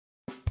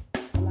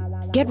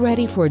Get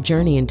ready for a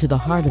journey into the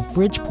heart of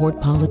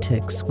Bridgeport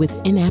politics with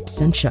In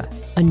Absentia,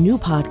 a new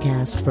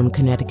podcast from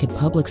Connecticut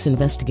Public's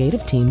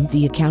investigative team,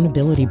 The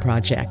Accountability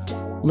Project.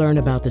 Learn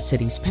about the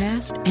city's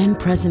past and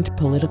present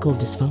political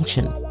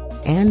dysfunction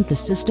and the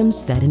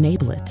systems that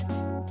enable it.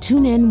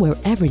 Tune in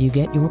wherever you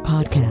get your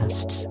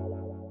podcasts.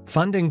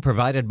 Funding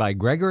provided by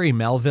Gregory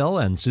Melville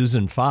and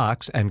Susan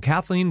Fox and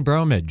Kathleen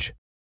Bromage.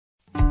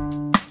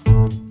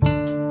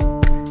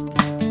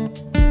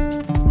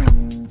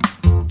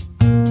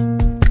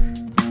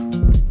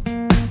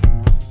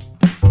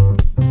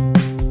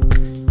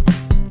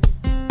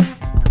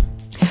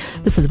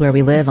 This is Where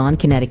We Live on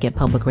Connecticut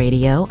Public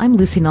Radio. I'm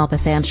Lucy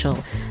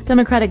Nalpathanchel.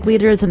 Democratic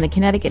leaders in the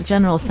Connecticut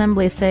General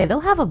Assembly say they'll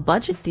have a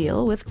budget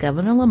deal with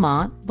Governor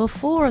Lamont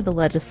before the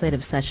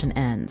legislative session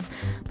ends.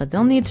 But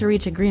they'll need to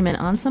reach agreement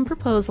on some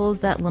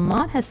proposals that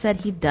Lamont has said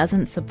he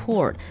doesn't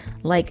support,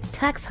 like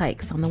tax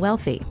hikes on the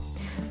wealthy.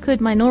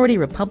 Could minority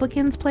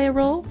Republicans play a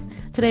role?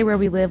 Today, Where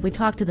We Live, we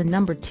talk to the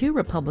number 2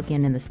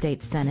 Republican in the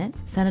state Senate,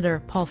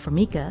 Senator Paul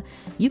Formica.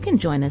 You can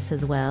join us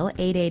as well,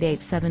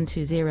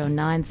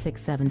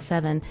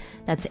 888-720-9677.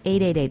 That's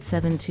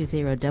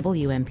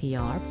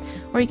 888-720-WNPR.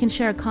 Or you can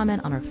share a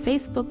comment on our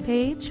Facebook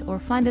page or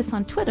find us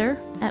on Twitter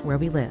at Where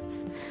We Live.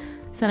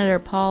 Senator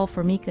Paul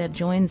Formica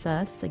joins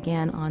us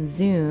again on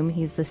Zoom.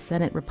 He's the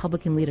Senate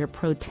Republican leader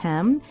pro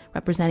tem,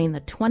 representing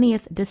the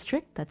 20th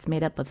district that's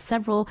made up of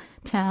several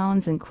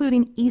towns,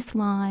 including East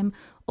Lyme,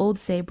 Old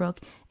Saybrook,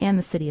 and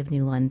the city of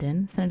New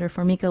London. Senator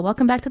Formica,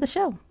 welcome back to the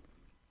show.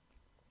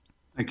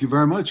 Thank you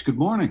very much. Good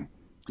morning.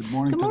 Good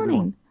morning. Good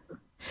morning.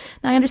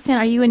 Now, I understand,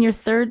 are you in your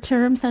 3rd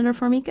term, Senator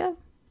Formica?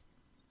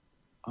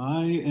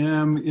 I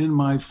am in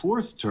my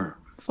 4th term.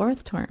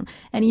 4th term.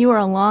 And you are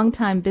a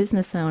longtime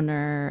business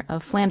owner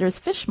of Flanders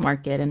Fish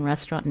Market and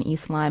Restaurant in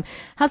East Lyme.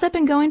 How's that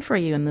been going for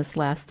you in this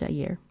last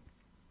year?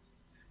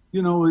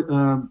 You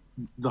know,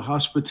 the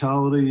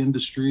hospitality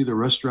industry, the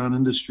restaurant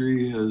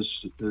industry,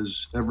 as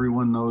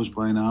everyone knows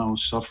by now,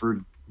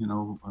 suffered,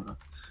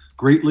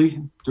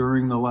 greatly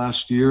during the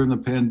last year in the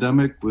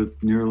pandemic,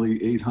 with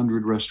nearly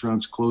 800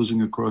 restaurants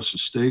closing across the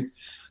state.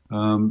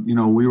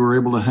 We were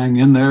able to hang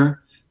in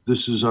there.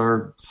 This is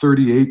our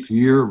 38th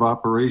year of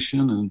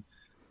operation, and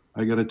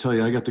I got to tell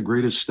you, I got the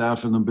greatest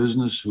staff in the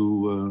business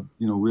who,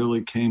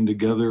 really came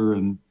together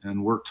and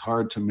worked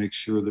hard to make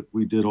sure that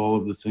we did all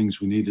of the things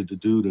we needed to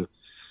do to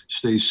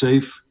stay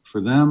safe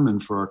for them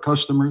and for our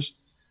customers.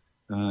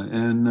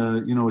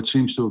 It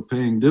seems to have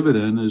paying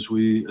dividend as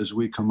we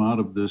come out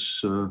of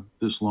this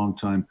long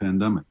time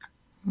pandemic.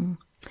 Mm.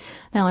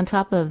 Now, on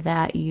top of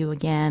that, you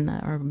again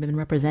have been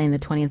representing the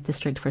 20th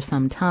district for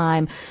some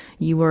time.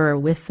 You were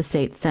with the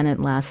state Senate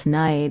last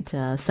night,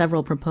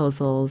 several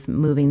proposals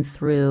moving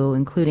through,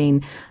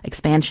 including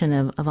expansion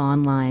of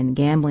online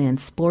gambling and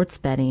sports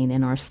betting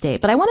in our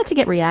state. But I wanted to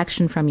get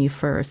reaction from you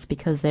first,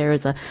 because there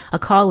is a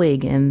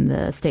colleague in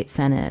the state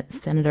Senate,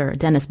 Senator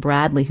Dennis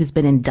Bradley, who's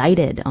been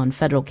indicted on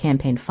federal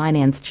campaign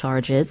finance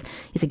charges.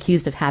 He's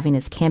accused of having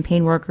his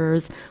campaign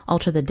workers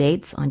alter the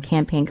dates on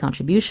campaign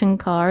contribution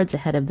cards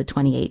ahead of the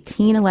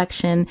 2018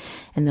 election,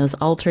 and those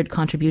altered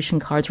contribution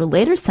cards were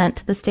later sent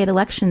to the State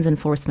Elections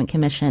Enforcement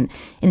Commission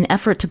in an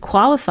effort to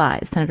qualify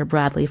Senator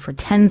Bradley for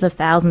tens of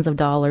thousands of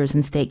dollars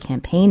in state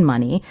campaign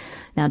money.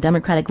 Now,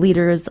 Democratic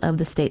leaders of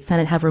the state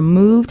Senate have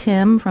removed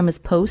him from his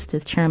post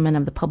as chairman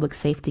of the Public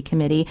Safety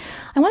Committee.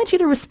 I wanted you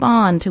to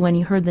respond to when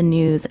you heard the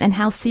news, and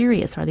how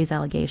serious are these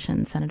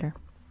allegations, Senator?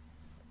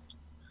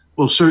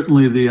 Well,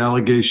 certainly the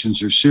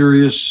allegations are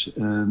serious,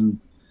 and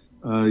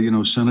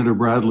Senator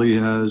Bradley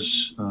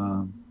has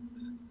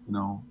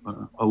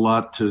a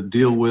lot to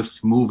deal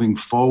with moving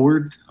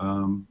forward.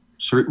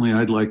 Certainly,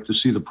 I'd like to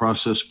see the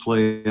process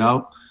play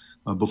out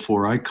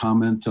before I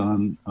comment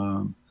on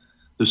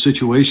the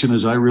situation,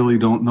 as I really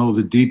don't know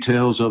the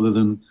details other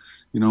than,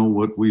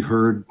 what we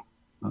heard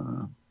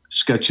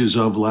sketches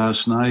of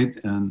last night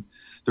and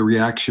the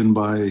reaction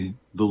by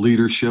the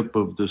leadership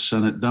of the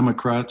Senate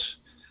Democrats.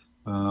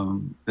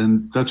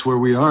 And that's where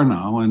we are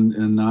now.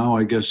 And now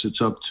I guess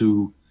it's up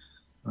to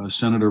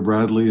Senator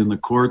Bradley and the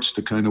courts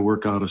to kind of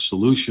work out a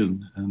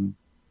solution and,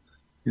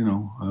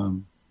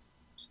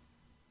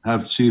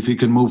 see if he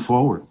can move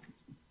forward.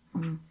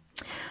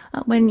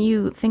 When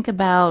you think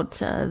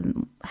about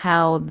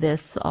how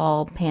this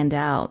all panned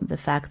out, the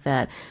fact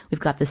that we've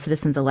got the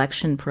Citizens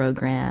Election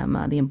Program,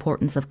 the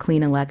importance of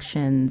clean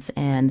elections,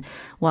 and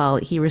while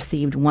he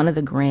received one of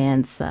the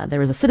grants, there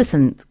was a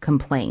citizen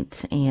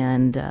complaint,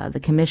 and the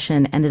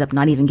commission ended up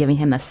not even giving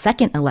him a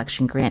second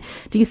election grant.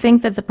 Do you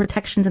think that the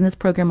protections in this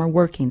program are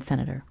working,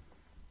 Senator?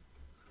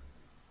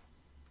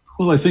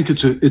 Well, I think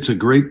it's a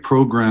great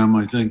program.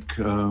 I think,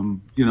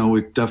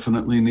 it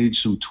definitely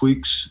needs some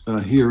tweaks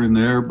here and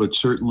there, but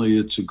certainly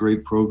it's a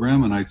great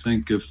program. And I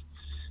think I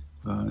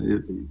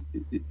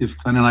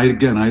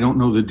don't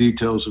know the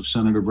details of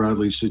Senator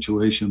Bradley's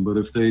situation, but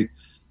if they,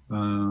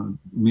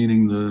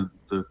 meaning the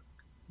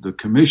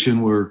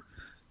commission, were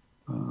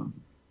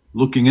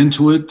looking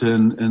into it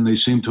and they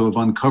seem to have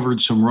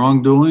uncovered some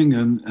wrongdoing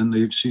and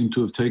they seem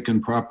to have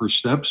taken proper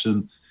steps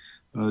and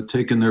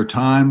taken their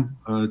time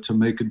to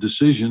make a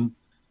decision,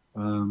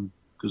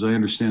 because I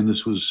understand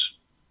this was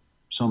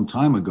some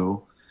time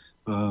ago.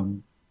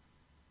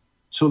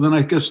 So then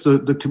I guess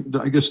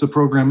the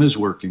program is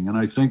working, and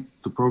I think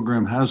the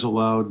program has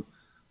allowed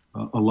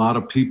a lot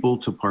of people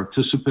to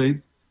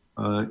participate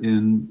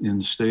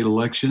in state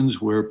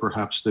elections where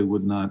perhaps they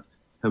would not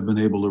have been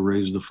able to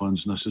raise the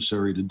funds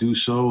necessary to do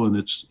so, and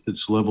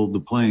it's leveled the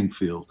playing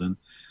field. And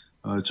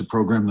it's a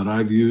program that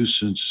I've used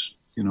since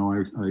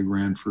I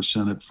ran for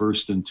Senate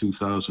first in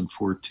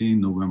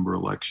 2014 November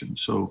election.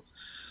 So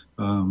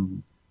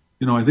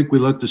I think we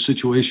let the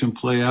situation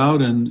play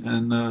out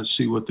and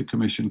see what the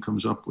commission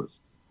comes up with.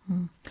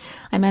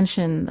 I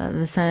mentioned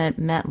the Senate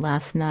met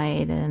last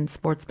night, and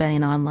sports betting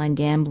and online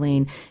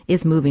gambling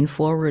is moving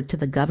forward to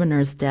the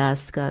governor's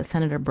desk.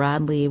 Senator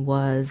Bradley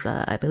was,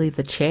 I believe,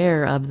 the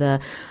chair of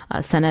the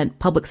Senate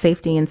Public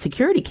Safety and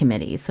Security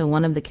Committee, so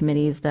one of the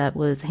committees that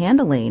was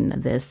handling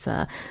this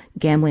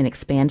gambling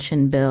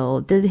expansion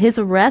bill. Did his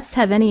arrest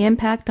have any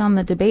impact on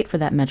the debate for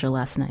that measure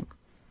last night?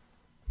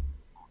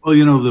 Well,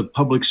 the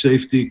Public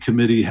Safety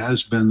Committee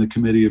has been the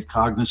committee of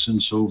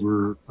cognizance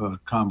over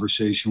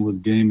conversation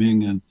with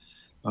gaming, and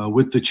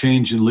with the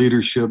change in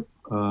leadership,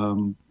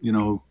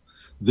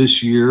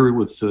 this year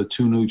with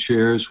two new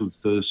chairs, with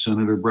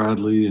Senator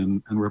Bradley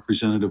and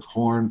Representative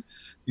Horn,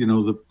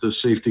 the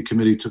Safety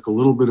Committee took a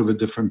little bit of a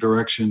different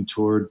direction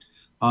toward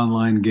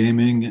online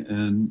gaming,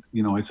 and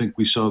I think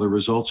we saw the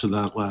results of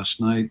that last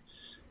night.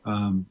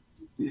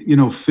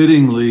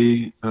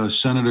 Fittingly,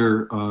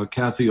 Senator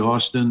Kathy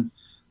Austin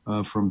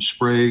from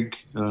Sprague,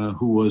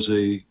 who was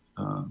a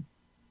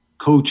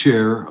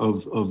co-chair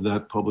of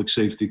that Public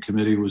Safety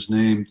Committee, was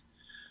named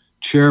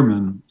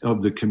chairman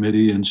of the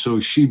committee, and so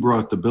she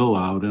brought the bill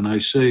out. And I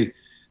say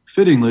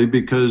fittingly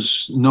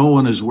because no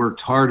one has worked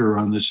harder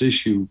on this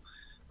issue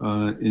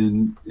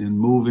in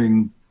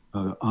moving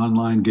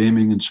online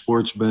gaming and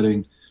sports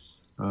betting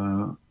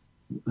and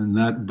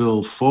that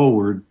bill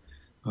forward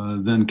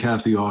than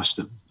Kathy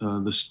Austin.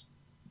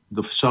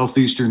 The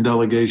Southeastern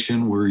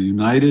delegation were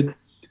united.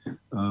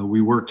 We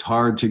worked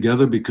hard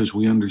together because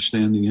we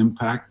understand the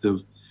impact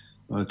to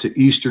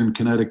Eastern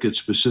Connecticut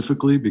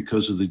specifically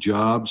because of the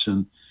jobs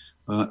and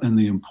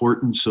the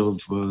importance of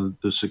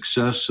the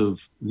success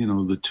of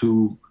the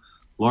two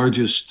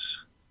largest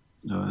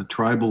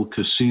tribal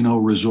casino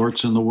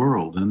resorts in the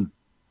world,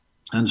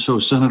 and so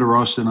Senator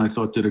Austin, I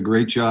thought, did a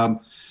great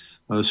job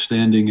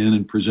standing in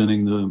and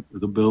presenting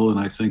the bill, and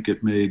I think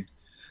it made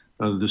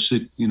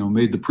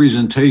made the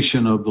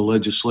presentation of the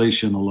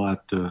legislation a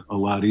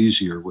lot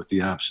easier with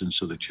the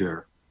absence of the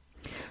chair.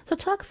 So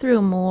talk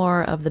through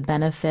more of the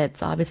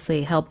benefits,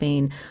 obviously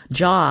helping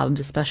jobs,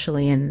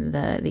 especially in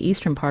the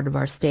eastern part of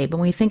our state. But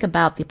when we think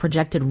about the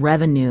projected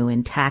revenue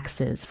and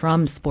taxes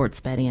from sports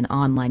betting and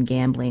online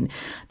gambling,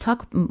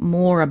 talk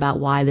more about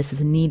why this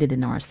is needed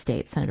in our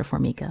state, Senator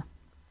Formica.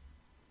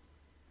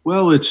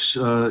 Well, it's,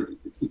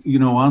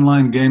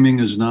 online gaming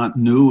is not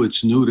new.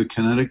 It's new to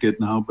Connecticut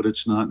now, but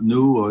it's not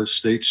new.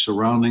 States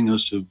surrounding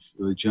us have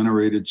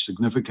generated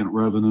significant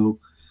revenue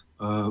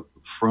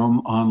from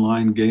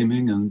online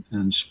gaming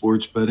and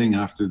sports betting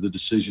after the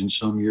decision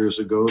some years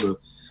ago to,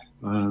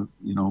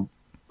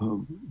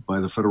 by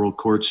the federal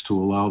courts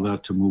to allow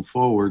that to move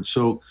forward.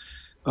 So,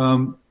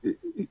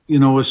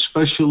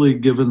 especially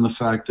given the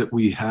fact that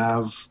we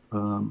have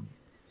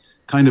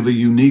kind of a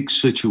unique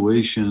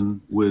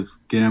situation with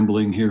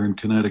gambling here in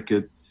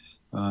Connecticut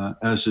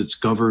as it's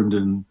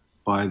governed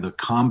by the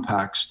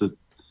compacts that,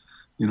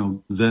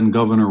 then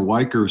Governor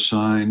Weicker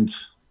signed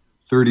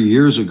 30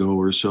 years ago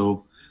or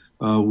so.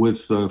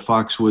 With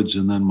Foxwoods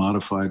and then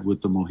modified with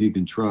the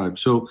Mohegan tribe.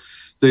 So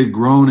they've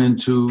grown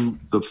into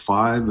the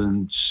 5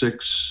 and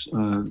 6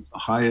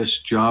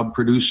 highest job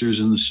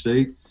producers in the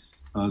state.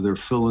 Their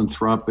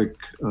philanthropic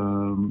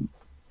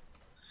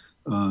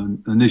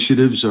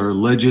initiatives are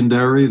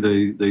legendary.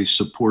 They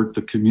support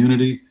the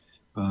community.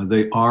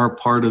 They are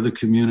part of the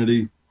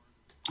community,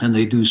 and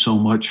they do so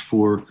much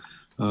for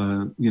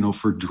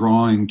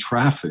drawing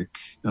traffic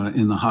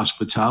in the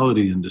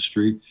hospitality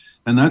industry.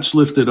 And that's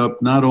lifted up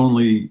not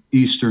only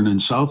Eastern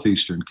and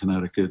Southeastern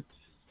Connecticut,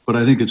 but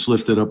I think it's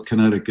lifted up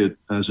Connecticut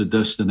as a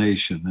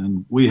destination.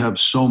 And we have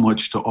so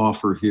much to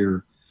offer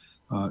here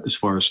as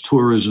far as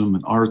tourism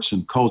and arts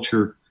and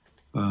culture.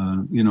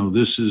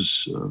 This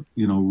is,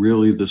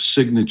 really the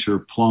signature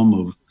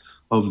plum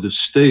of the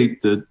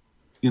state that,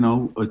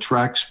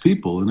 attracts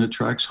people and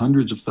attracts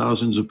hundreds of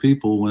thousands of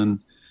people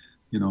when,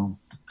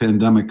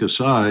 pandemic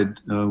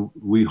aside,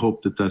 we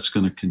hope that that's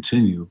going to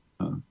continue.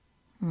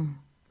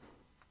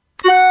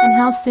 And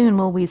how soon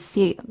will we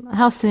see,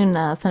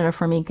 Senator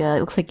Formica, it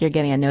looks like you're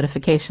getting a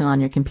notification on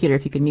your computer,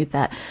 if you could mute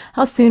that.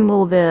 How soon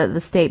will the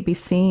state be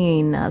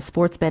seeing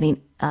sports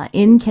betting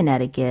in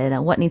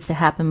Connecticut? What needs to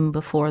happen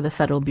before the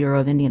Federal Bureau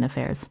of Indian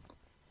Affairs?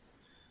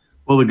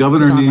 Well, the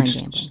governor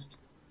needs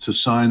to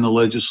sign the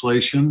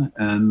legislation,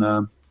 and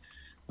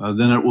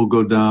then it will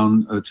go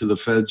down to the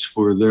feds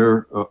for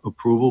their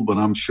approval, but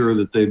I'm sure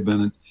that they've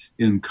been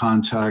in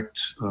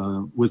contact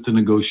with the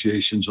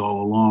negotiations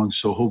all along.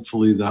 So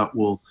hopefully that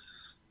will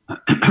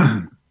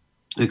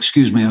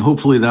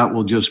hopefully that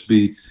will just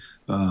be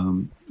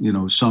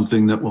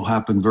something that will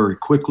happen very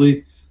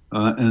quickly.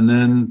 And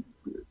then,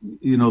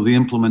 the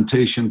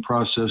implementation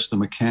process, the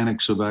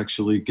mechanics of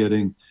actually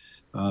getting,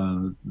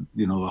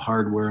 the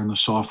hardware and the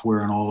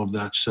software and all of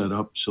that set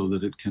up so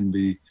that it can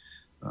be,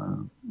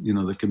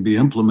 that can be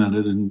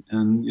implemented. And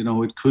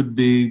it could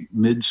be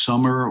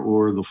midsummer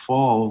or the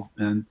fall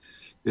and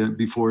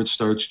before it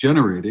starts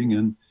generating.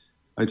 And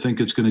I think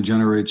it's going to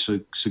generate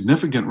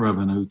significant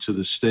revenue to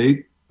the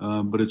state,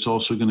 but it's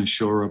also going to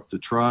shore up the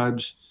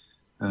tribes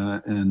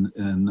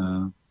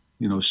and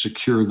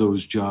secure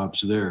those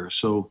jobs there.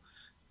 So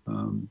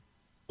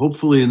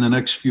hopefully in the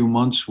next few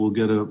months we'll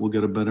get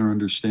a better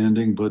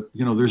understanding. But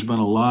there's been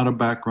a lot of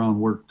background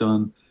work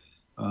done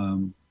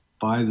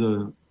by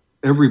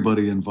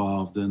everybody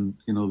involved, and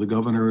the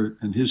governor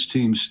and his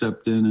team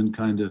stepped in and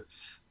kind of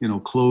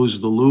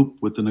closed the loop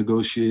with the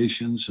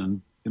negotiations,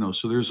 and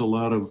so there's a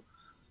lot of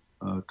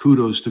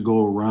kudos to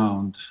go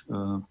around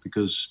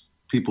because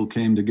people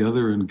came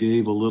together and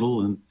gave a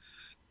little,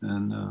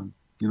 and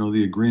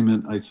the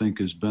agreement I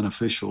think is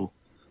beneficial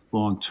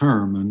long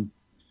term. And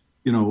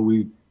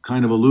we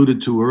kind of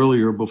alluded to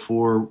earlier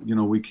before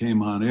we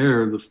came on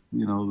air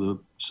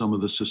some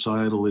of the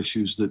societal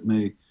issues that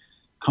may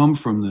come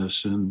from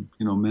this, and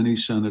many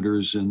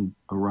senators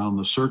around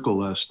the circle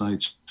last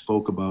night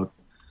spoke about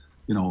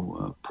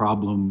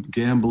problem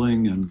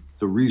gambling and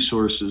the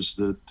resources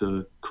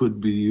that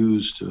could be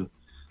used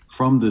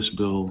from this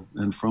bill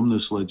and from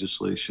this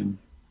legislation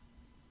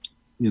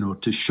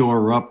to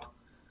shore up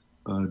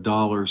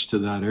dollars to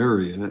that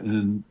area.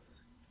 And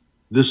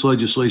this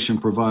legislation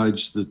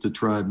provides that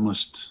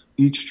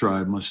each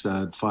tribe must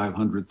add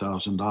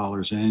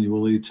 $500,000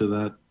 annually to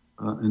that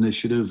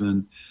initiative,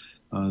 and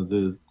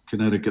the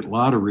Connecticut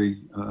lottery,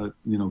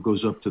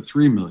 goes up to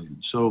 $3 million.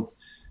 So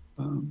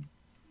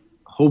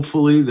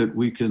hopefully that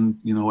we can,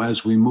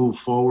 as we move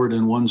forward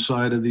in one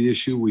side of the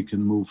issue, we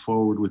can move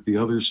forward with the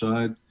other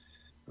side.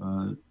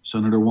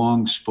 Senator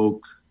Wong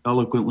spoke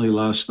eloquently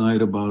last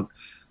night about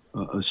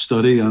a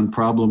study on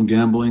problem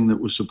gambling that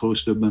was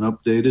supposed to have been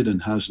updated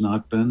and has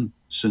not been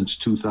since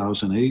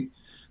 2008.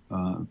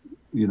 I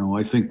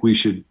think we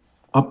should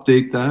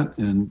update that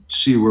and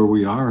see where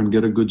we are and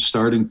get a good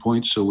starting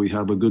point so we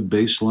have a good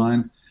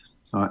baseline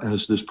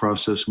as this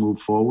process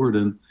moves forward,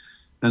 and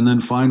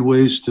then find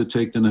ways to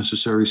take the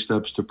necessary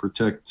steps to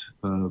protect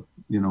the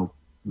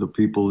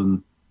people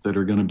that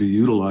are going to be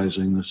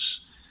utilizing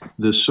this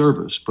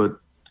service. But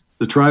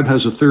the tribe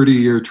has a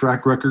 30-year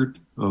track record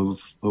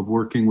of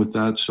working with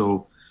that,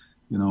 so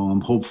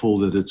I'm hopeful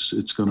that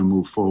it's going to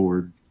move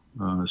forward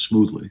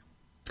smoothly.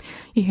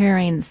 You're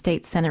hearing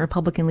State Senate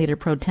Republican Leader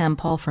Pro Tem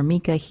Paul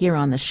Formica here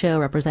on the show,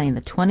 representing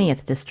the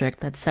 20th District.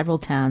 That's several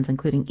towns,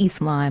 including East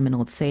Lyme and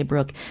Old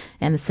Saybrook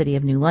and the city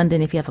of New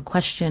London. If you have a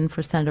question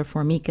for Senator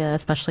Formica,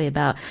 especially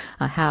about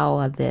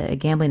how the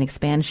gambling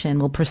expansion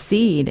will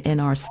proceed in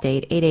our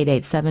state,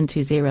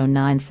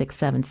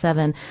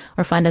 888-720-9677,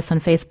 or find us on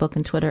Facebook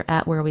and Twitter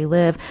at Where We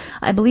Live.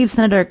 I believe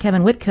Senator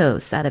Kevin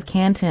Whitkos out of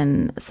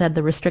Canton said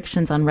the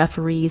restrictions on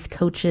referees,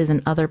 coaches,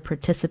 and other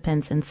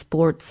participants in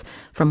sports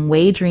from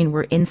wagering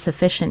were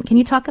insufficient. Can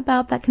you talk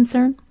about that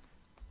concern?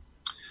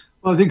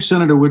 Well, I think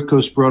Senator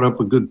Whitkos brought up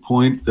a good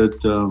point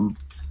that,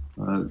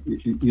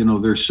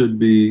 there should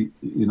be,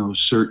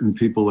 certain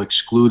people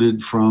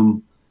excluded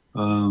from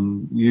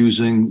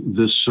using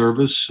this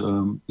service.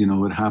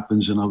 It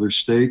happens in other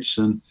states.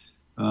 And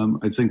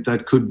I think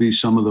that could be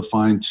some of the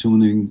fine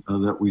tuning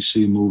that we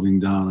see moving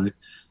down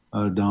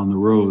the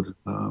road.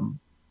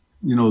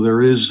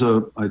 There is,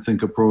 I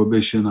think, a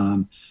prohibition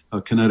on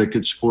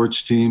Connecticut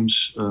sports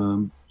teams.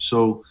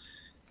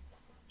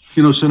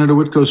 Senator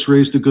Whitkos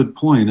raised a good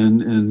point,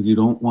 and you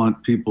don't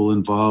want people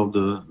involved,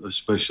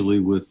 especially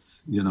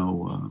with,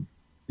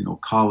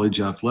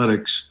 college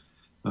athletics,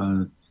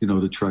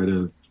 to try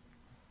to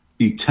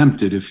be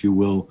tempted, if you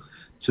will,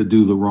 to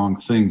do the wrong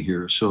thing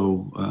here.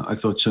 So I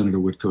thought Senator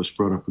Whitkos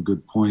brought up a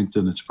good point,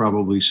 and it's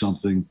probably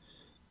something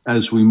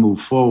as we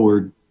move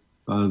forward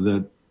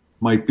that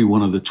might be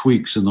one of the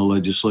tweaks in the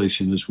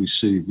legislation as we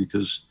see,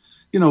 because,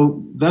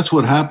 that's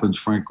what happens,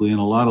 frankly, in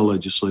a lot of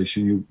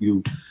legislation.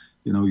 You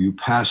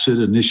pass it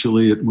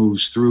initially, it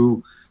moves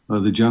through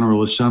the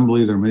General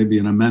Assembly. There may be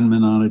an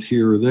amendment on it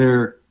here or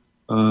there,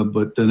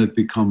 but then it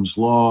becomes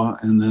law.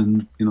 And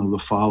then, the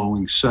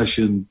following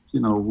session,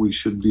 we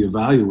should be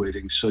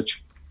evaluating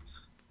such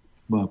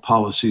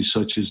policies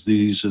such as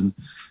these and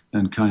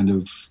kind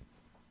of,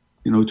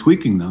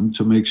 tweaking them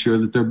to make sure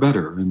that they're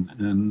better.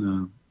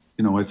 And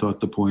I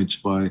thought the points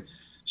by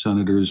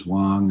Senators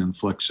Wong and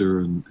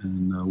Flexer and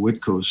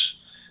Whitkos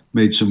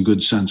made some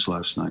good sense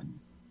last night.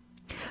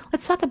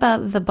 Let's talk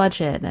about the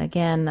budget.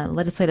 Again,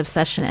 legislative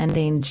session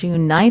ending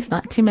June 9th,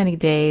 not too many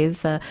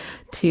days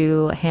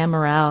to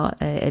hammer out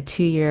a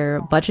 2-year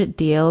budget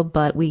deal.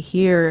 But we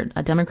hear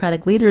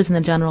Democratic leaders in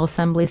the General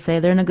Assembly say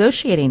they're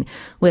negotiating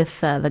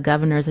with the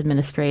governor's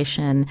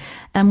administration.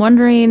 I'm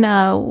wondering,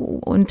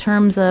 in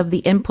terms of the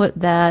input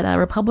that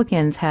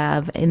Republicans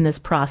have in this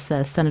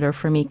process, Senator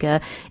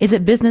Formica, is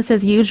it business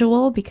as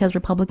usual because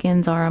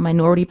Republicans are a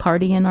minority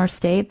party in our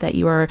state that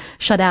you are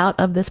shut out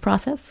of this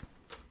process?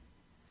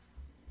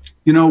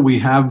 We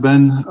have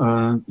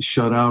been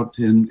shut out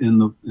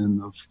in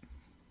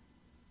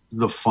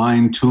the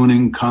fine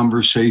tuning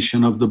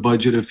conversation of the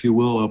budget, if you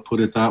will. I'll put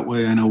it that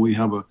way. I know we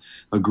have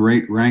a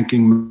great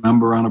ranking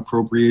member on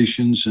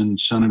appropriations in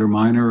Senator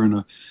Minor, and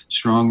a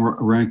strong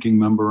ranking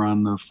member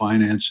on the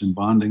Finance and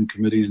Bonding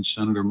Committee in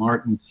Senator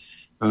Martin,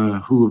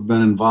 who have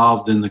been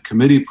involved in the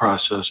committee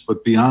process.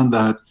 But beyond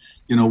that,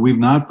 we've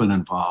not been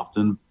involved.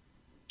 And,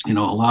 a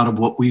lot of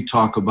what we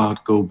talk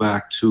about go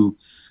back to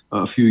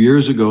a few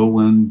years ago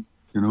when,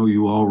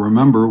 you all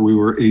remember we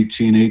were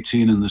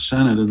 18-18 in the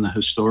Senate, and the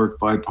historic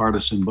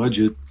bipartisan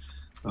budget,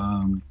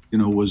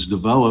 was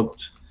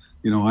developed.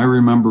 I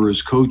remember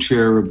as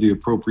co-chair of the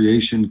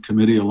Appropriation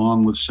Committee,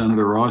 along with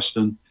Senator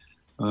Austin,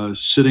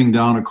 sitting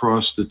down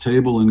across the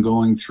table and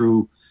going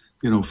through,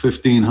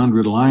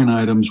 1,500 line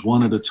items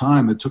one at a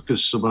time. It took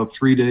us about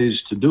 3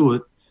 days to do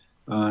it.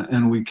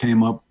 And we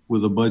came up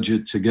with a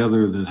budget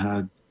together that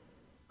had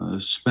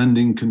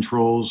spending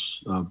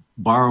controls,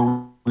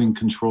 borrowing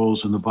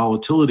controls, and the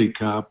volatility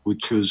cap,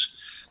 which is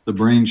the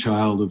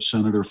brainchild of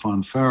Senator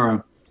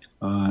Fonfara,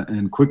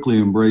 and quickly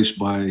embraced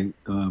by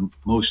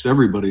most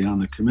everybody on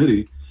the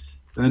committee.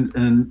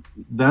 And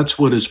that's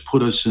what has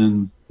put us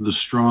in the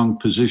strong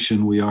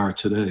position we are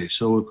today.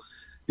 So,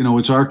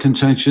 it's our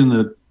contention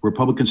that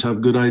Republicans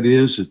have good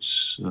ideas.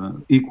 It's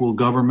equal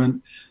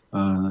government,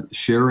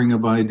 sharing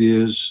of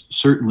ideas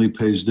certainly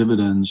pays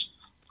dividends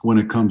when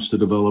it comes to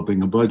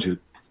developing a budget.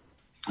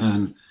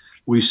 And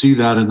we see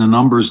that in the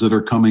numbers that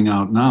are coming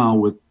out now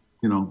with,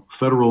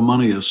 federal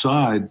money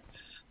aside,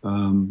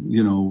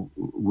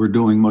 we're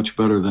doing much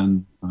better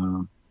than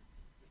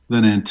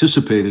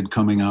anticipated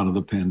coming out of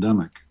the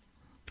pandemic.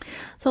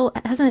 So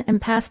in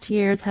past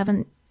years,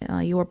 haven't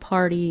your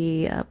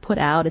party put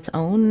out its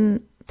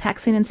own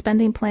taxing and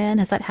spending plan?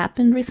 Has that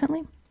happened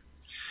recently?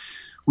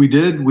 We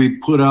did. We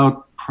put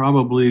out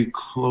probably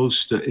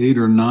close to 8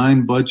 or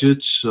 9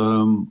 budgets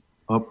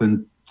up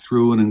and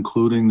through and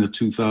including the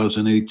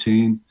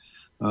 2018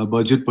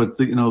 budget. But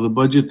the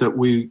budget that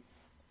we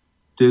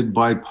did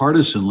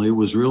bipartisanly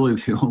was really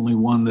the only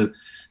one that,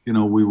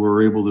 we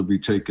were able to be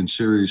taken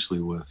seriously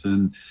with.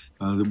 And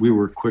we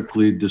were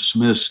quickly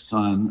dismissed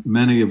on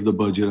many of the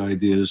budget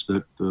ideas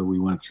that we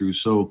went through.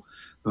 So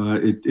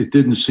it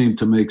didn't seem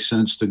to make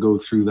sense to go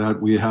through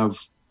that. We have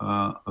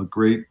a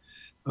great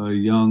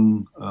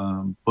young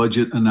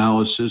budget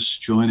analysis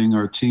joining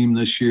our team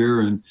this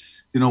year. And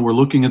we're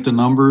looking at the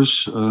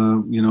numbers.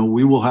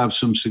 We will have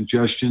some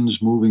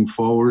suggestions moving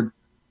forward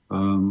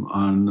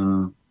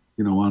on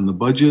the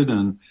budget,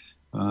 and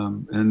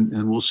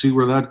we'll see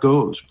where that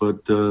goes.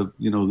 But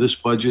this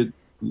budget,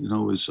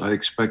 is I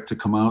expect to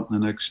come out in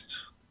the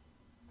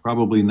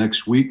probably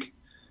next week,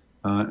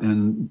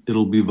 and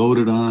it'll be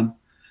voted on.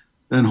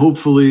 And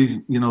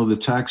hopefully, the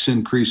tax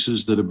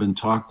increases that have been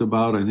talked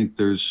about. I think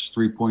there's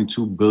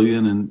 $3.2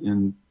 billion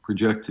in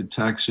projected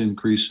tax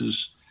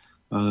increases,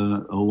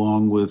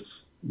 along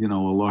with, a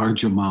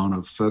large amount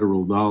of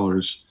federal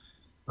dollars.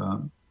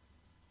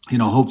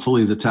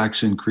 Hopefully the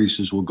tax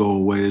increases will go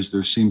away, as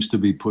there seems to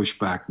be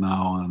pushback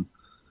now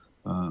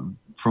on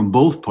from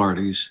both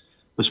parties,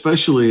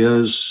 especially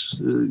as,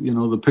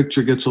 the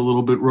picture gets a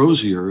little bit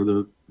rosier.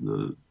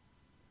 The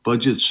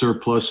budget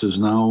surplus is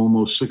now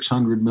almost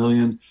 $600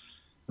 million,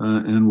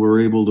 and we're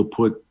able to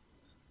put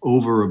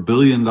over $1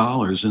 billion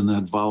in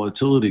that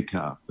volatility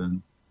cap.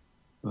 And,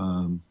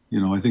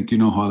 I think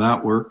how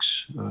that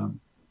works.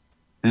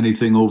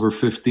 Anything over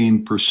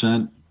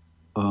 15%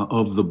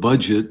 of the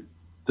budget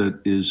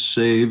that is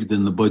saved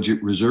in the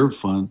budget reserve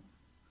fund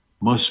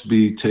must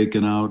be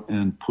taken out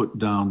and put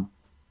down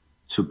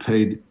to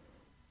pay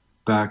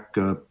back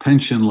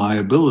pension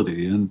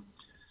liability. And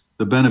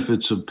the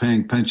benefits of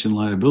paying pension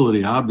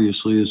liability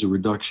obviously is a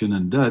reduction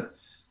in debt,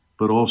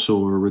 but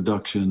also a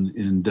reduction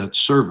in debt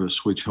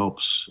service, which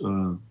helps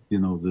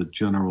the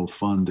general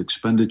fund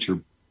expenditure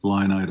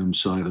line item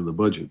side of the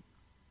budget.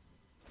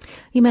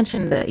 You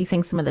mentioned that you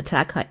think some of the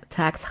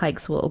tax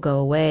hikes will go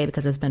away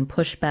because there's been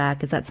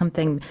pushback. Is that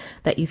something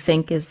that you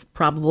think is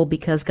probable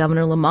because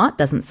Governor Lamont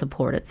doesn't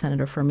support it,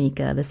 Senator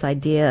Formica, this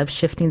idea of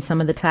shifting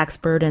some of the tax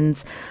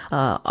burdens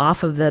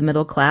off of the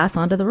middle class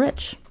onto the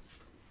rich?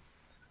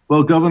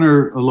 Well,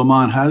 Governor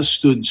Lamont has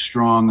stood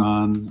strong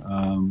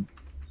on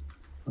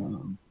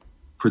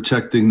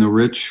protecting the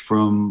rich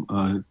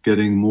from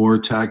getting more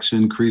tax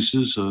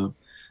increases.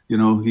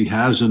 He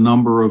has a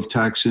number of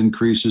tax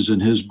increases in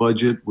his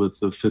budget, with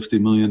the $50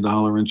 million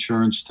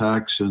insurance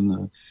tax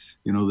and,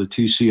 the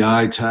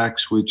TCI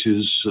tax, which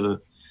is,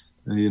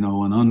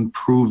 an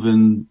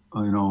unproven,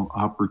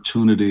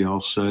 opportunity,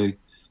 I'll say,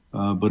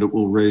 but it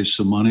will raise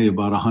some money,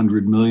 about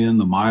 $100 million.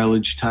 The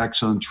mileage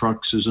tax on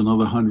trucks is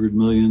another $100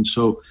 million.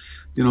 So,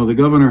 the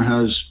governor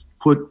has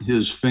put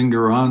his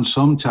finger on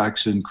some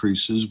tax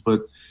increases,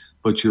 but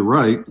you're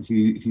right.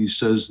 He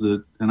says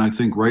that, and I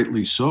think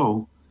rightly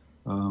so,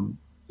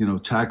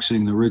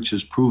 taxing the rich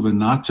has proven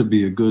not to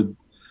be a good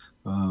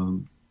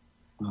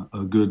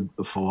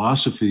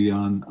philosophy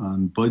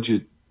on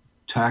budget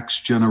tax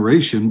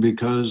generation,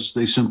 because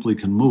they simply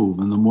can move.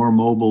 And the more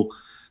mobile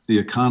the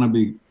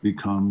economy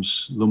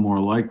becomes, the more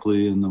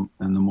likely and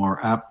the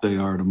more apt they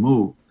are to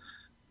move.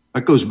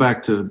 That goes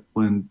back to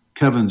when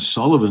Kevin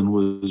Sullivan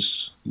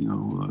was,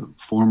 a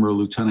former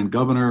lieutenant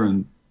governor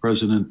and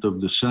president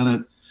of the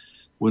Senate.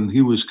 When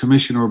he was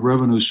Commissioner of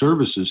Revenue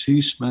Services,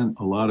 he spent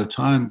a lot of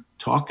time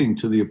talking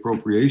to the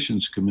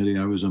Appropriations Committee,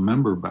 I was a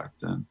member back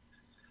then,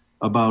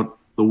 about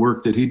the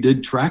work that he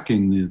did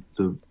tracking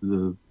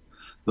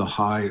the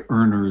high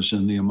earners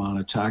and the amount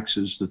of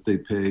taxes that they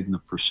paid and the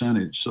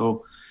percentage.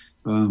 So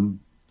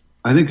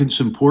I think it's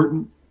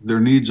important. There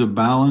needs a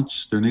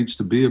balance. There needs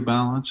to be a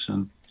balance.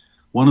 And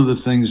one of the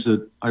things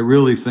that I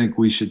really think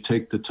we should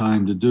take the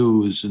time to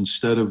do is,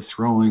 instead of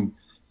throwing,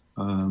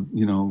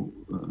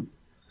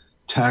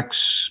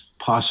 tax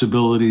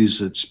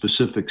possibilities at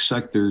specific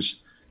sectors,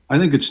 I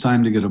think it's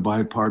time to get a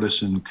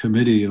bipartisan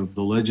committee of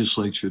the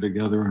legislature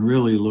together and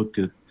really look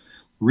at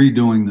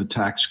redoing the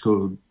tax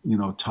code,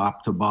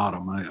 top to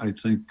bottom. I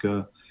think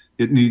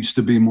it needs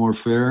to be more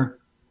fair.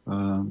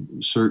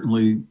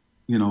 Certainly,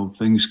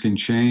 things can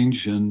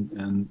change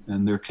and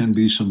there can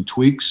be some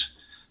tweaks.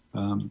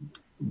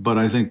 But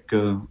I think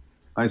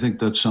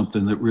that's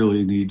something that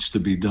really needs to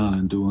be done,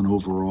 and do an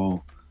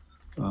overall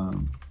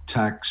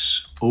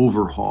tax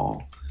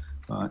overhaul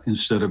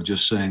instead of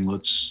just saying,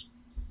 let's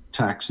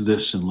tax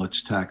this and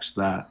let's tax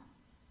that.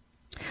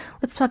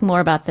 Let's talk more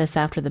about this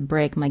after the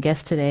break. My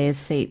guest today is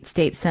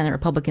State Senate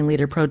Republican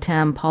Leader Pro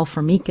Tem Paul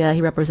Formica.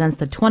 He represents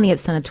the 20th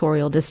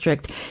Senatorial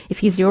District. If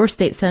he's your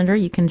state senator,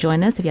 you can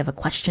join us. If you have a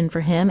question for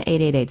him,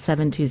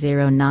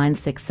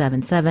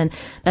 888-720-9677.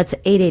 That's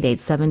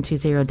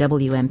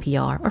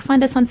 888-720-WNPR. Or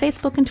find us on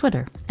Facebook and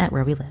Twitter at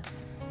Where We Live.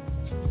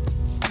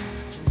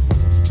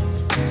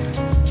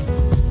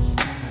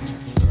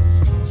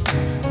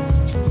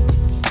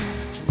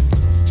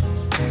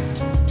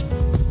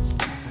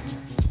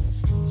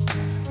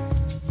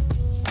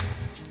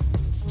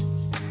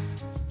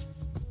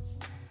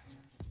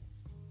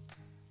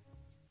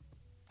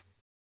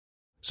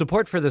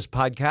 Support for this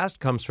podcast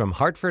comes from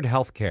Hartford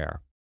Healthcare.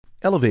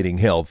 Elevating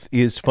Health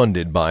is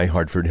funded by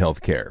Hartford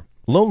Healthcare.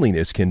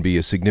 Loneliness can be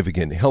a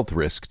significant health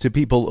risk to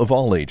people of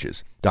all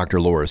ages. Dr.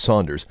 Laura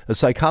Saunders, a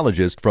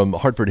psychologist from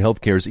Hartford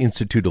Healthcare's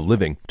Institute of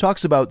Living,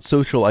 talks about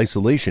social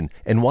isolation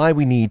and why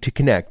we need to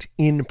connect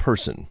in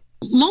person.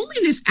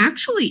 Loneliness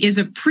actually is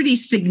a pretty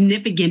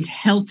significant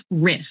health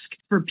risk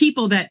for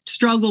people that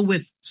struggle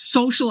with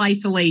social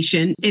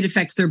isolation. It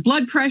affects their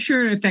blood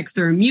pressure, it affects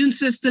their immune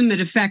system, it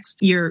affects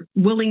your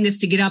willingness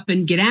to get up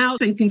and get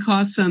out, and can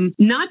cause some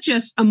not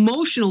just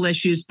emotional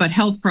issues, but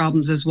health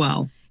problems as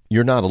well.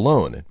 You're not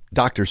alone.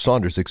 Dr.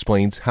 Saunders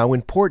explains how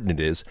important it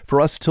is for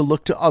us to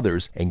look to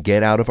others and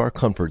get out of our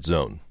comfort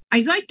zone.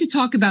 I like to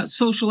talk about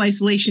social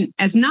isolation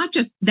as not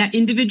just that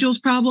individual's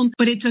problem,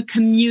 but it's a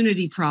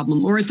community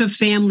problem, or it's a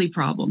family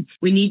problem.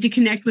 We need to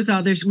connect with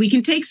others. We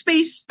can take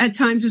space at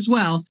times as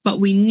well, but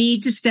we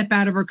need to step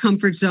out of our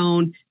comfort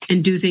zone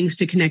and do things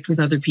to connect with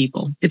other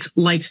people. It's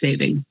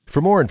life-saving. For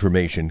more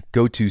information,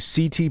 go to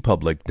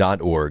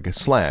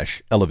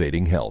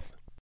ctpublic.org/elevatinghealth.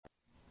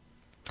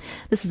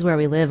 This is Where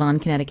We Live on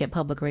Connecticut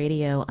Public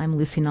Radio. I'm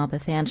Lucy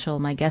Nalpathanchel.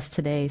 My guest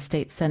today,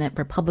 State Senate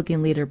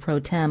Republican Leader Pro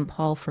Tem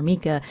Paul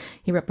Formica.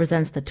 He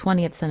represents the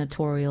 20th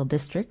Senatorial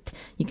District.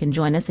 You can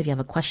join us if you have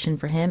a question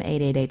for him,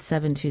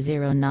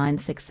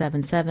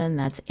 888-720-9677.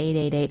 That's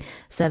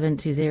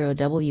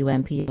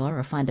 888-720-WNPR,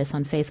 or find us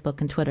on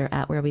Facebook and Twitter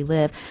at Where We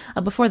Live.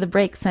 Before the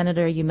break,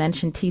 Senator, you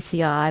mentioned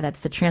TCI.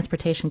 That's the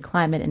Transportation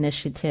Climate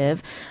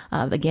Initiative.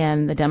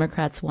 Again, the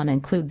Democrats want to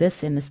include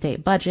this in the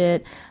state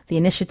budget. The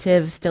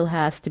initiative still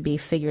has to be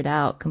figured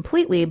out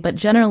completely, but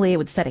generally it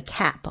would set a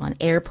cap on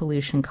air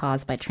pollution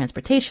caused by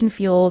transportation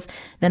fuels,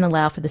 then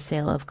allow for the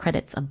sale of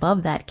credits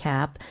above that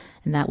cap,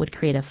 and that would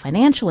create a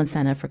financial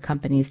incentive for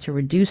companies to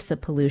reduce the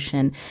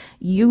pollution.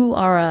 You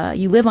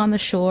live on the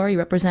shore, you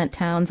represent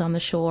towns on the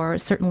shore.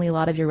 Certainly a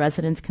lot of your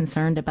residents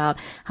concerned about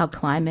how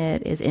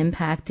climate is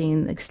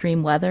impacting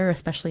extreme weather,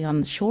 especially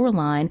on the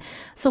shoreline.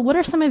 So what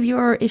are some of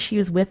your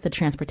issues with the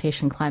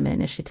Transportation Climate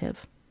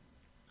Initiative?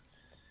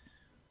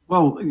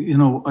 Well,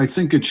 I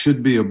think it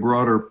should be a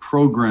broader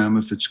program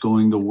if it's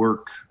going to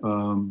work.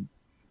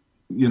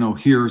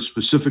 Here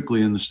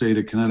specifically in the state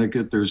of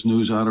Connecticut, there's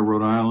news out of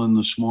Rhode Island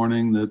this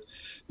morning that,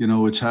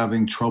 it's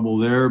having trouble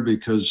there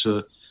because,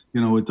 it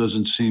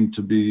doesn't seem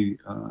to be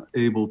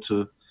able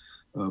to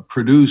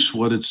produce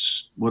what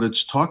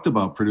it's talked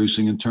about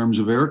producing in terms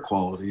of air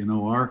quality.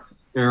 Our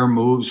air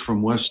moves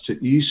from west to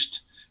east.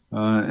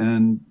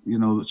 And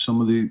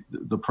some of the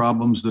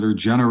problems that are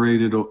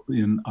generated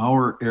in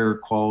our air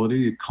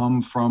quality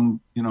come from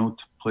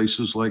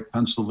places like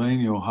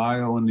Pennsylvania,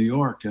 Ohio, and New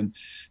York, and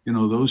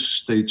those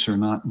states are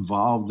not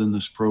involved in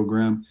this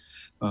program.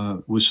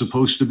 Was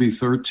supposed to be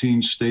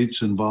 13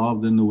 states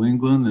involved in New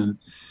England, and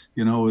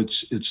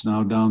it's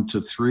now down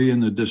to 3 in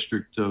the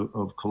District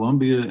of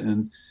Columbia,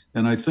 and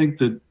I think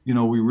that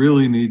we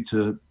really need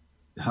to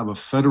have a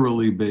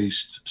federally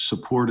based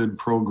supported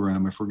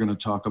program if we're going to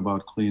talk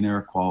about clean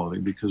air quality,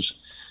 because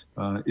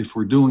if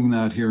we're doing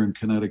that here in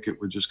Connecticut,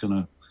 we're just going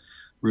to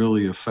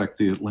really affect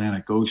the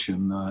Atlantic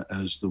Ocean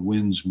as the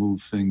winds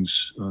move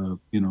things,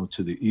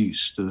 to the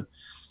east.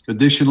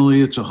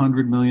 Additionally, it's a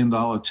 $100 million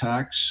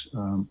tax.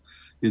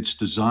 It's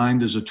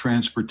designed as a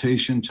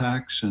transportation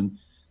tax. And,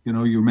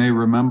 you may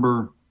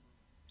remember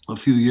a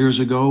few years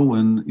ago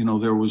when,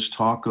 there was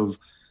talk of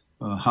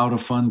how to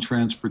fund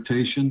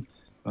transportation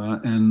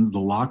and the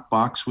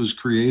lockbox was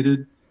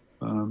created.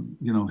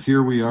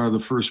 Here we are, the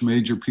first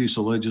major piece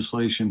of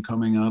legislation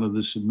coming out of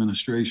this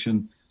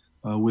administration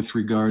with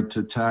regard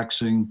to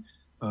taxing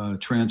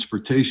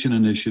transportation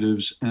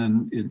initiatives,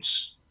 and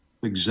it's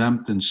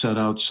exempt and set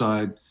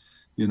outside,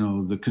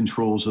 the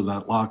controls of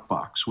that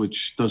lockbox,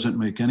 which doesn't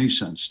make any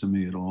sense to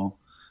me at all.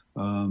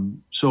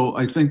 So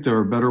I think there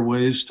are better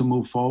ways to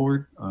move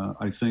forward.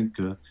 I think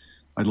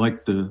I'd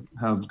like to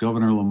have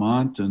Governor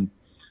Lamont and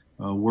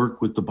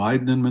work with the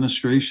Biden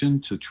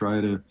administration to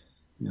try to,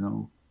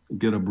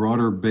 get a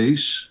broader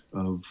base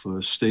of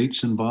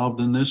states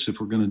involved in this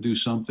if we're going to do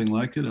something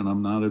like it. And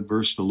I'm not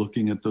adverse to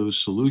looking at those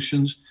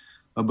solutions.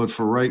 But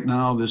for right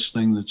now, this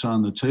thing that's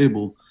on the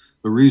table,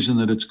 the reason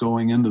that it's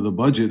going into the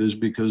budget is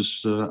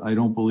because I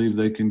don't believe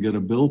they can get a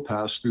bill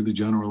passed through the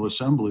General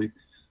Assembly,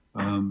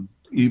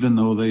 even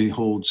though they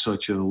hold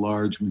such a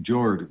large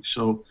majority.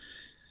 So,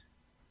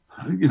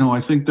 I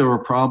think there are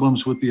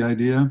problems with the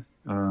idea.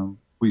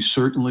 We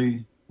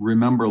certainly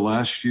remember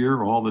last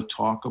year all the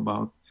talk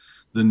about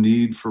the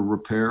need for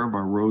repair of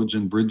our roads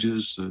and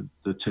bridges,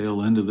 the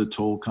tail end of the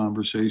toll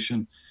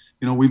conversation.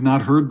 We've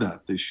not heard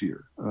that this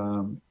year.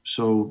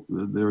 So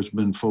there's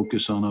been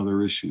focus on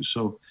other issues.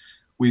 So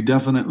we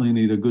definitely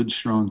need a good,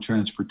 strong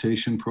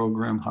transportation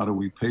program. How do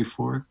we pay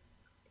for it?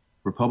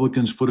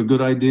 Republicans put a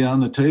good idea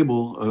on the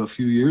table a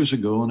few years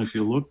ago. And if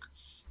you look,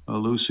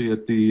 Lucy,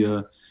 at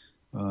the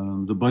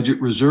budget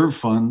reserve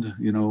fund,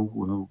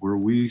 where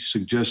we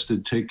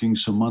suggested taking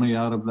some money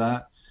out of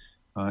that,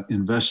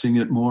 investing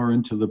it more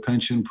into the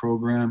pension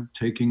program,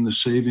 taking the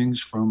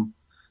savings from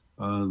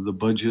the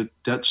budget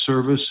debt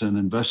service and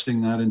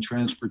investing that in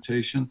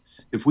transportation.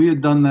 If we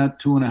had done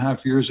that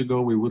 2.5 years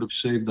ago, we would have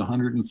saved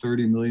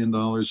 $130 million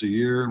a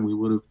year, and we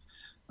would have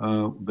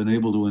been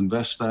able to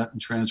invest that in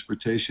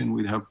transportation.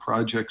 We'd have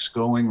projects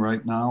going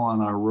right now on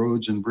our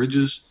roads and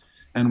bridges,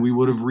 and we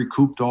would have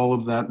recouped all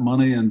of that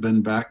money and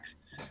been back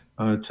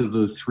to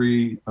the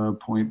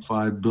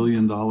 $3.5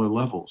 billion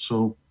level.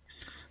 So,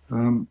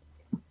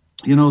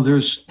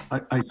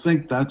 I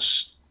think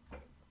that's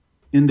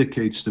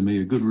indicates to me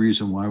a good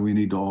reason why we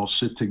need to all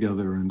sit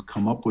together and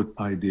come up with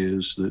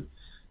ideas that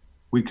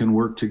we can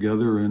work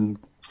together and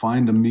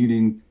find a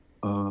meeting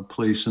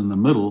place in the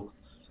middle,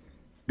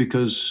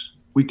 because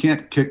we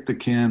can't kick the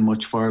can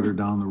much farther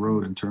down the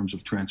road in terms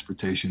of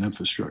transportation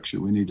infrastructure.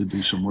 We need to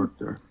do some work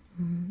there.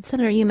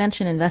 Senator, you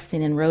mentioned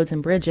investing in roads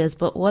and bridges,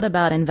 but what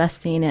about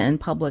investing in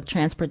public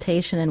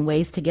transportation and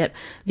ways to get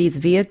these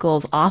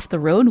vehicles off the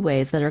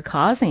roadways that are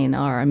causing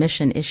our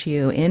emission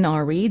issue in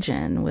our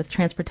region? With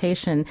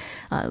transportation,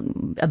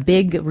 a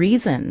big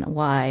reason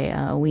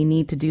why we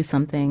need to do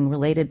something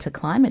related to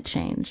climate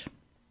change.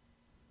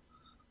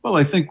 Well,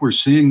 I think we're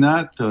seeing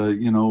that.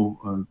 The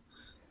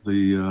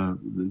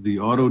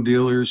auto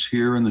dealers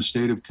here in the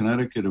state of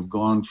Connecticut have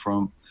gone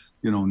from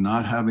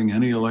not having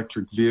any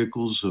electric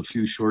vehicles a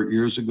few short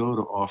years ago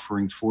to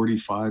offering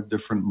 45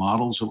 different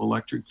models of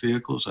electric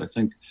vehicles. I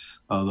think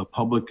the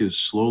public is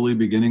slowly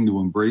beginning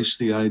to embrace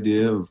the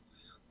idea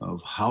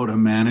of how to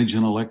manage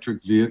an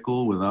electric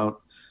vehicle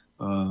without,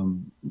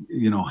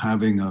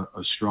 having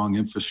a strong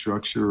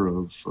infrastructure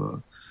of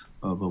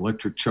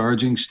electric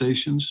charging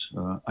stations.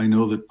 I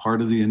know that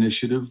part of the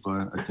initiative,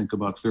 I think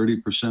about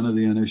 30% of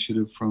the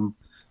initiative from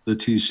the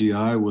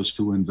TCI was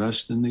to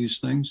invest in these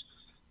things.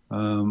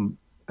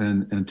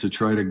 And to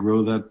try to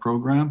grow that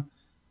program.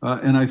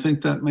 And I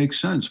think that makes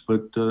sense.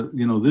 But,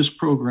 this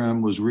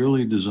program was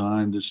really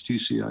designed, this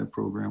TCI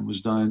program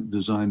was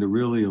designed to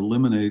really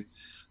eliminate,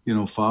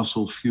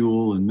 fossil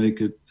fuel and make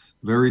it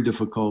very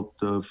difficult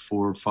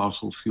for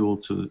fossil fuel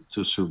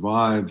to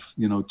survive,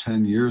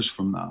 10 years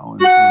from now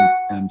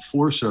and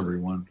force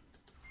everyone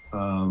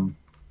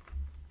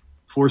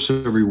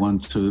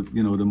to,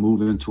 to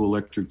move into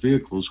electric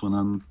vehicles when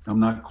I'm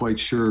not quite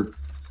sure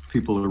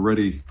people are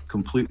ready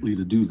completely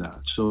to do that.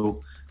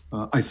 So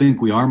I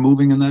think we are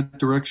moving in that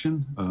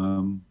direction.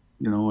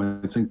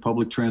 I think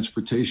public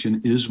transportation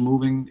is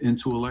moving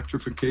into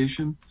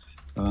electrification.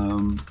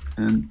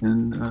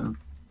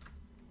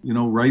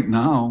 Right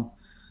now,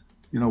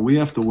 we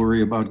have to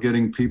worry about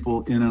getting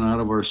people in and out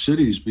of our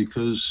cities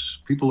because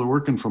people are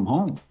working from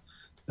home.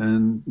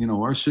 And,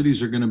 our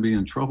cities are going to be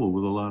in trouble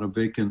with a lot of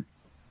vacant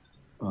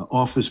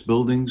office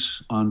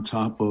buildings on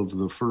top of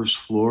the first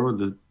floor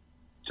that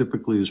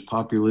typically is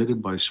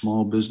populated by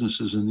small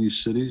businesses in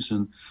these cities,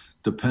 and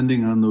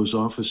depending on those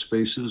office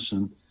spaces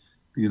and,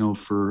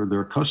 for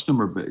their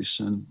customer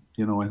base. And,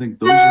 I think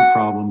those are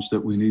problems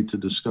that we need to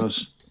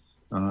discuss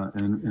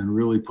and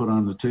really put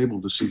on the table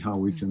to see how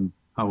we can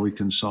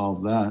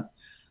solve that.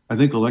 I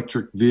think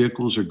electric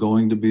vehicles are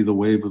going to be the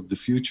wave of the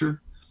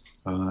future.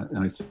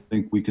 And I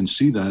think we can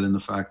see that in the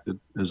fact that,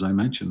 as I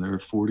mentioned, there are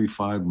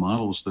 45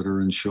 models that are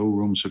in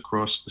showrooms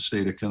across the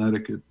state of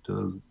Connecticut,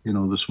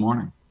 this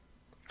morning.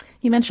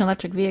 You mentioned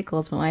electric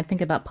vehicles, but when I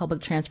think about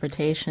public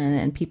transportation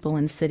and people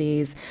in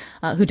cities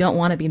who don't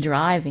want to be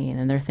driving,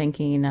 and they're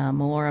thinking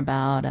more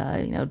about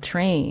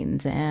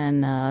trains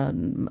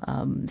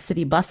and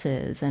city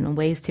buses and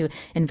ways to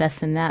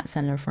invest in that,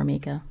 Senator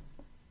Formica.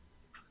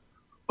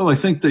 Well, I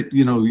think that,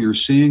 you're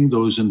seeing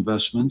those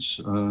investments.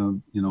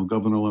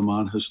 Governor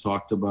Lamont has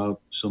talked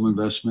about some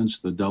investments.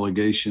 The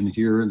delegation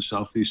here in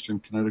southeastern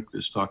Connecticut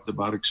has talked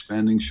about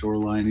expanding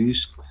Shoreline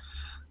East.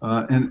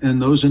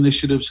 And those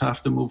initiatives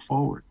have to move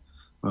forward,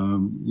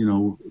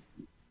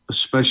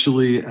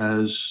 especially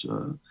as,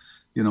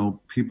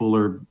 people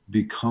are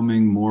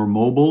becoming more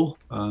mobile.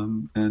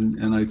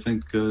 And I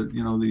think,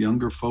 the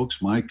younger folks,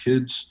 my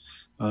kids,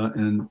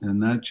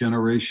 and that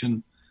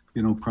generation,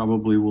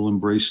 probably will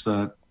embrace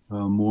that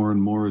more and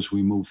more as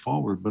we move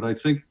forward. But I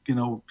think,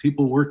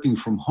 people working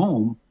from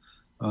home,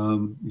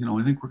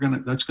 I think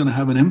that's going to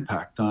have an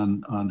impact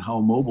on how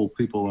mobile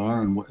people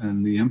are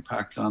and the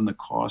impact on the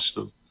cost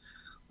of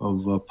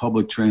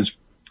public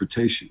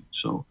transportation.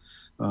 So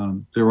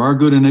there are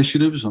good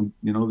initiatives.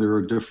 There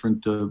are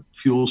different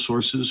fuel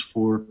sources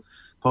for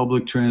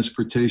public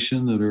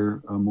transportation that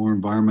are more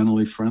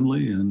environmentally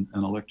friendly, and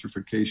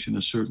electrification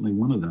is certainly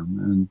one of them.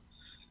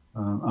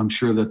 And I'm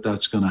sure that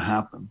that's going to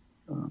happen.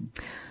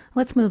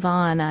 Let's move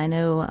on. I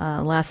know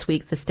last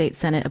week the state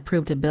Senate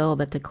approved a bill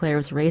that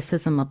declares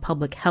racism a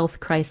public health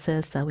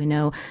crisis. We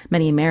know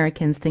many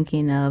Americans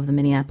thinking of the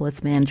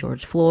Minneapolis man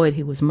George Floyd,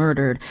 who was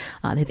murdered,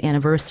 his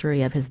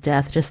anniversary of his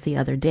death just the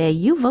other day.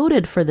 You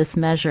voted for this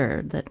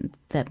measure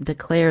that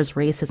declares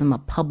racism a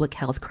public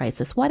health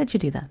crisis. Why did you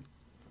do that?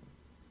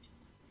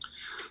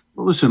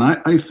 Well, listen,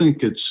 I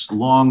think it's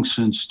long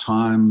since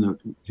time that,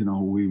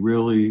 we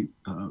really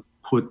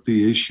put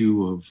the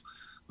issue of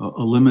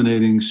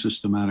eliminating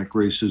systematic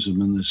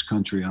racism in this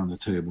country on the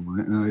table.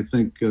 And I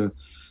think,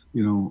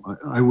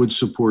 I would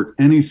support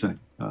anything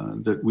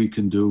that we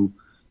can do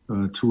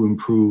to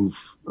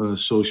improve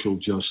social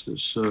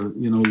justice.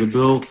 The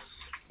bill,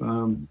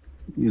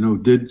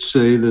 did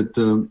say that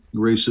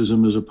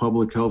racism is a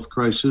public health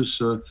crisis,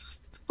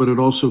 but it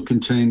also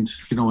contained,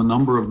 a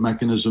number of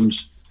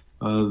mechanisms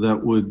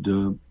that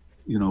would,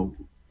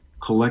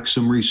 collect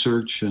some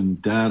research and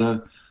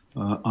data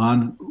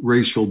on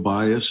racial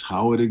bias,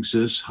 how it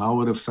exists,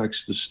 how it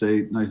affects the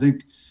state. And I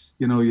think,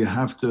 you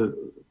have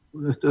to,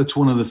 that's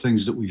one of the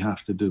things that we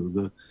have to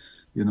do.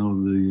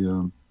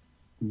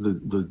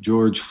 The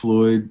George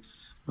Floyd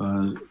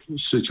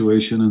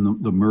situation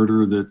and the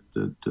murder that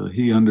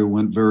he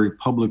underwent very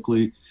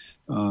publicly,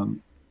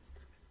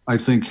 I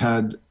think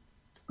had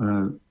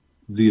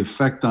the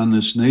effect on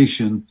this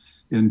nation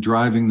in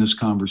driving this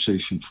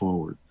conversation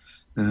forward.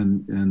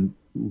 And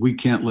we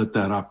can't let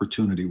that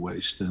opportunity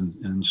waste.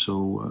 And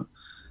so,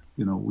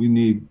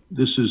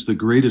 this is the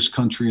greatest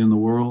country in the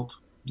world.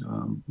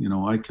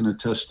 I can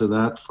attest to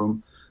that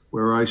from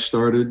where I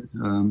started.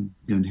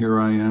 And here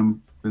I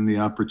am in the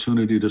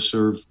opportunity to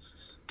serve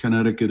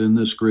Connecticut in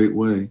this great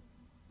way.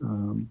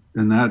 And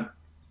that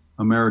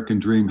American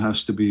dream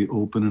has to be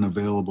open and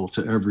available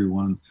to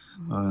everyone,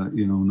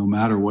 no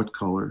matter what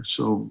color.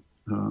 So,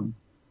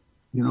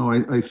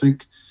 I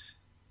think,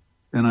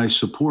 and I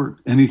support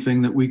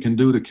anything that we can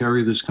do to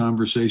carry this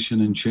conversation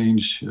and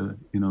change,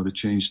 to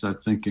change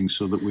that thinking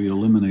so that we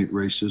eliminate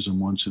racism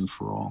once and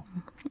for all.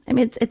 I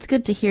mean, it's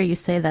good to hear you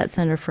say that,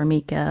 Senator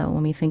Formica,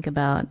 when we think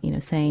about,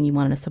 saying you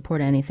wanted to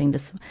support anything,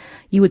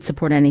 you would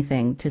support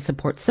anything to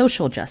support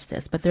social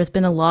justice. But there's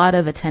been a lot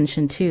of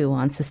attention, too,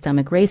 on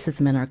systemic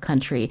racism in our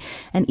country.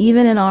 And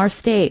even in our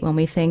state, when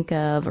we think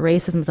of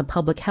racism as a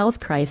public health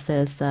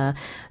crisis,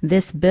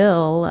 this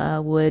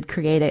bill would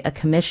create a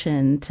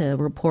commission to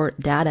report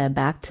data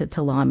back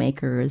to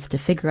lawmakers to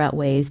figure out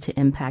ways to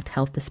impact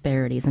health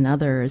disparities and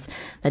others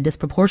that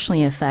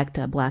disproportionately affect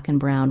Black and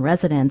brown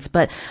residents.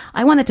 But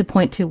I wanted to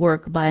point to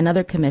work by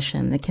another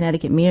commission, the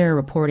Connecticut Mirror,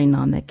 reporting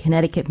on the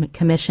Connecticut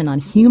Commission on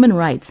Human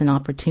Rights and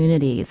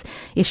Opportunities,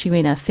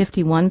 issuing a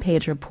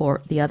 51-page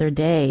report the other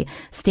day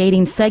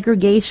stating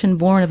segregation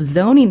born of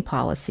zoning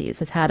policies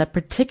has had a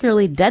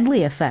particularly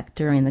deadly effect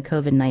during the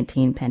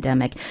COVID-19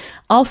 pandemic,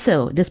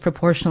 also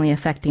disproportionately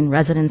affecting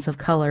residents of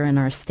color in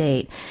our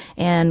state.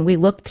 And we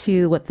look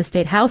to what the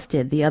State House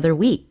did the other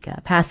week,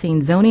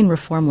 passing zoning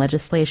reform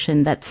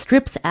legislation that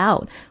strips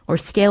out or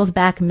scales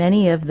back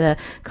many of the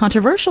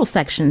controversial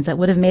sections that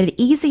would have made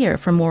it easier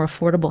for more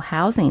affordable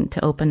housing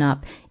to open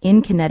up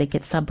in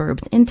Connecticut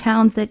suburbs, in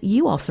towns that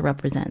you also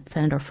represent,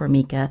 Senator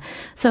Formica.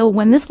 So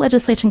when this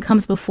legislation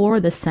comes before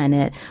the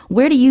Senate,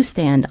 where do you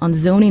stand on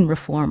zoning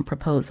reform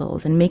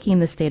proposals and making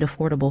the state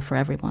affordable for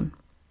everyone?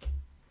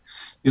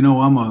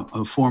 I'm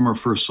a former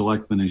first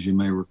selectman, as you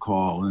may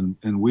recall,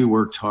 and we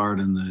worked hard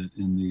in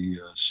the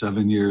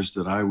 7 years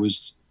that I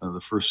was the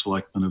first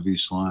selectman of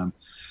East Lyme,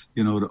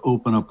 to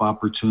open up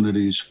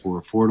opportunities for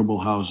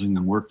affordable housing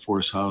and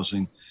workforce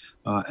housing.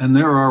 And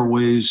there are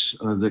ways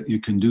that you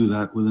can do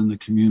that within the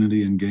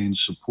community and gain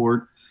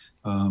support.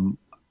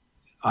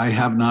 I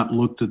have not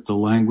looked at the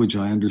language.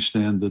 I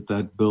understand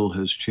that bill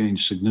has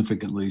changed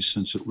significantly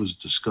since it was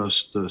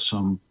discussed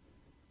some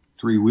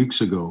 3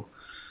 weeks ago.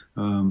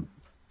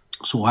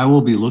 So I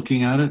will be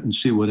looking at it and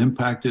see what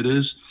impact it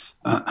is.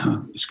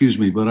 Excuse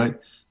me, but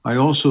I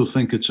also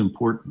think it's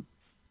important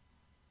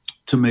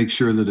to make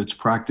sure that it's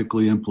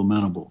practically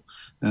implementable.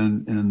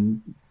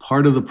 And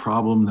part of the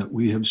problem that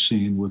we have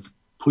seen with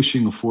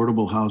pushing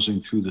affordable housing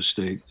through the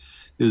state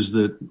is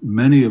that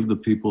many of the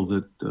people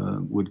that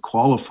would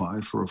qualify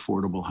for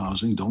affordable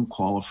housing don't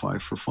qualify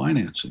for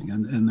financing.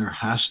 And there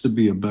has to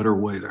be a better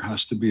way. There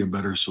has to be a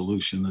better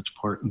solution that's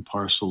part and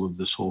parcel of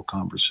this whole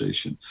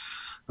conversation.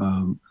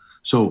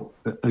 So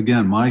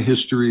again, my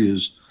history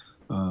is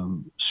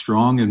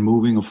strong in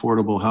moving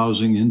affordable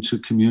housing into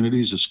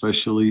communities,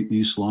 especially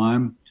East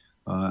Lyme.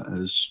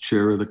 As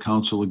chair of the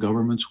Council of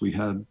Governments, we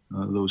had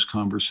those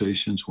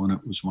conversations when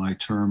it was my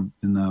term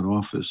in that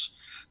office.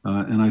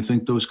 And I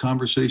think those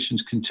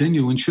conversations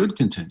continue and should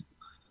continue,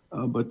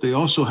 but they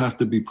also have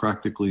to be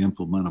practically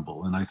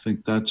implementable. And I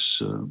think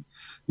that's,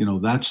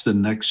 that's the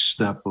next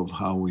step of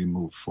how we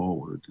move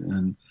forward.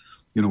 And,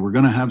 we're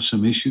going to have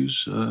some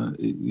issues,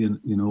 in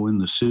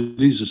the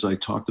cities, as I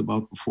talked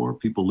about before,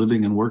 people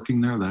living and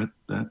working there,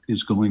 that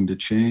is going to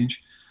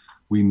change.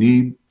 We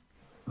need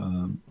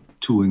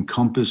to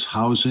encompass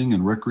housing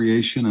and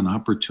recreation and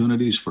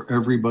opportunities for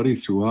everybody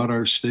throughout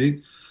our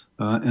state.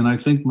 And I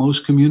think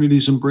most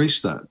communities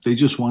embrace that. They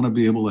just want to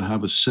be able to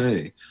have a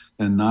say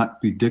and not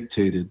be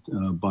dictated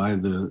by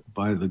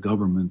the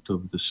government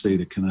of the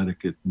state of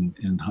Connecticut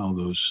in how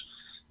those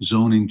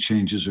zoning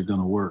changes are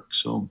going to work.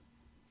 So,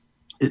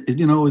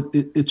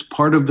 it's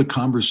part of the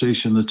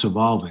conversation that's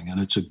evolving, and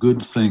it's a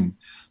good thing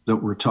that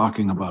we're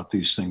talking about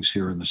these things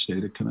here in the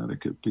state of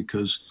Connecticut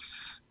because,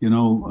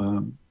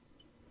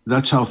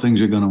 that's how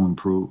things are going to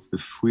improve.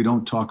 If we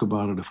don't talk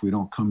about it, if we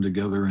don't come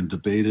together and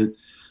debate it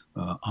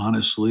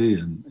honestly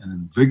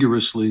and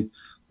vigorously,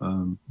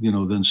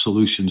 then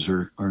solutions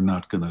are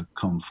not going to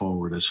come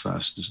forward as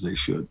fast as they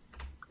should.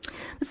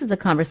 This is a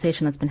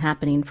conversation that's been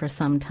happening for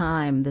some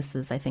time. This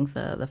is, I think,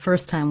 the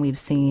first time we've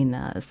seen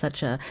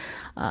such an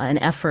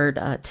effort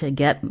to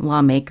get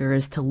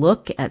lawmakers to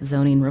look at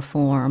zoning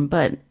reform.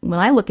 But when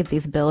I look at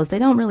these bills, they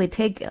don't really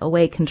take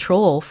away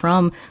control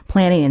from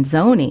planning and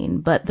zoning,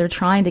 but they're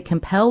trying to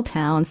compel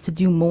towns to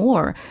do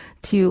more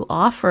to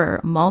offer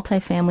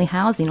multifamily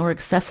housing or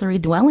accessory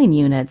dwelling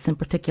units in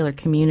particular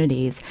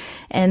communities.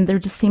 And there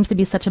just seems to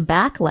be such a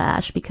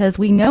backlash because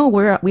we know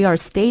we are a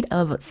state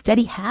of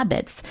steady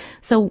habits.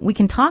 So we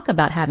can talk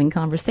about having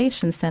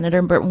conversations,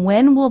 Senator, but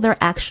when will there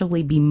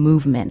actually be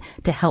movement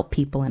to help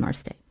people in our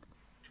state?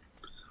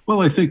 Well,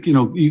 I think,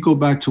 you go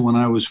back to when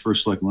I was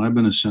first elected. I've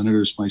been a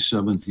senator, it's my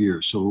 7th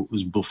year. So it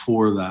was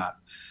before that.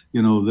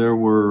 There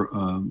were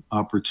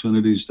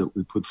opportunities that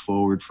we put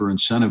forward for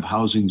incentive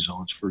housing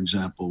zones, for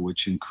example,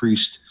 which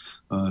increased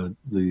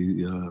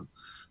the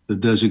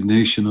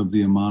designation of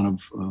the amount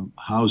of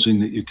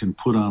housing that you can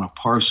put on a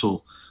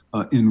parcel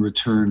in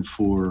return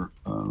for,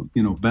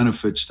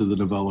 benefits to the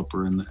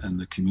developer and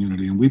the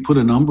community. And we put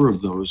a number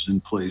of those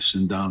in place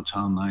in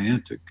downtown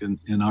Niantic and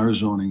in our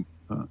zoning.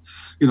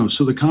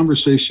 So the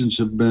conversations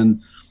have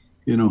been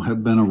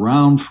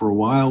around for a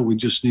while. We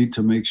just need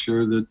to make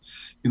sure that,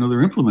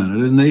 they're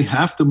implemented and they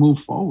have to move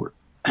forward.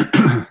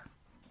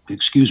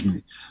 Excuse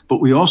me.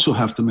 But we also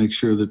have to make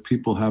sure that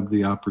people have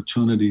the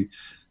opportunity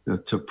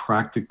to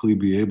practically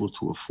be able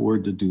to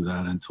afford to do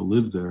that and to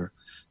live there.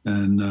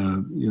 And,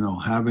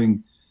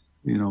 having,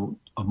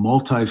 a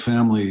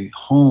multifamily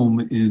home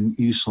in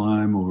East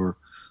Lyme or,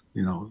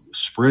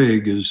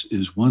 Sprague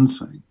is one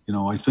thing.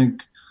 I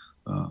think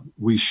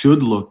we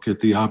should look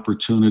at the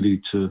opportunity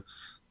to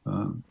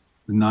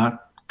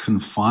not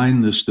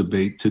confine this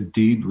debate to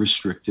deed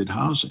restricted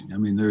housing. I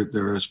mean,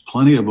 there is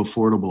plenty of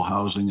affordable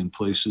housing in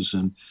places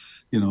in,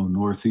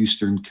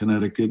 northeastern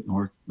Connecticut,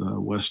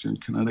 northwestern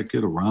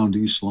Connecticut, around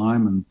East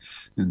Lyme and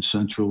in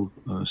central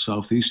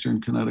southeastern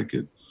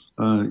Connecticut.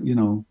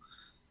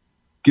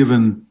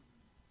 Given,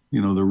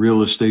 the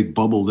real estate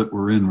bubble that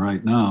we're in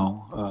right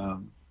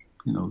now,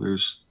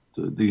 there's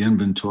the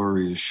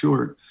inventory is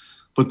short,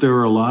 but there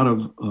are a lot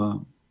of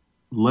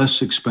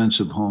less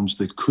expensive homes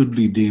that could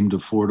be deemed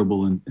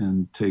affordable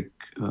and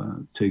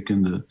take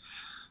into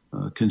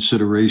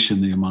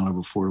consideration the amount of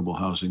affordable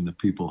housing that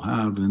people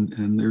have.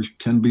 And there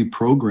can be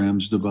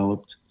programs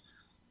developed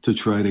to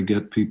try to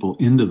get people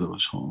into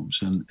those homes.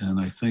 And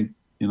I think,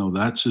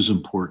 that's as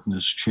important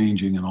as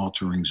changing and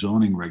altering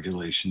zoning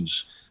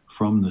regulations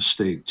from the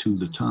state to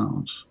the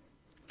towns.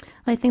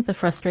 I think the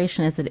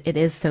frustration is that it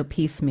is so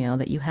piecemeal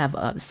that you have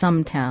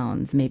some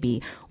towns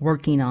maybe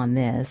working on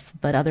this,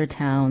 but other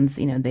towns,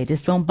 they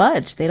just won't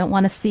budge. They don't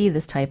want to see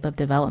this type of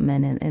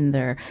development in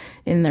their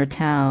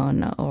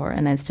town,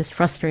 and it's just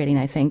frustrating.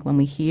 I think when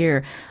we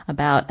hear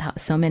about how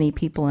so many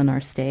people in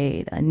our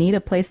state need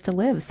a place to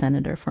live,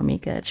 Senator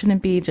Formica, it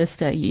shouldn't be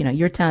just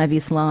your town of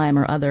East Lyme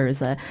or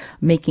others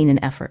making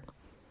an effort.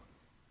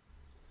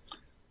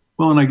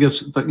 Well, and I guess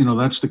that,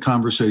 that's the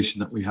conversation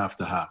that we have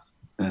to have.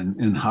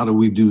 And how do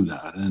we do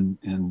that? And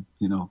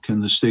can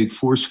the state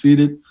force feed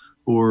it?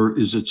 or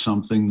is it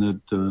something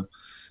that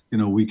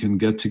we can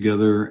get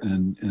together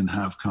and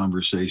have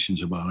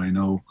conversations about? I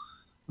know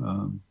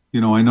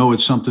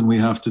it's something we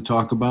have to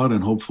talk about,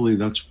 and hopefully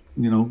that's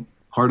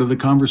part of the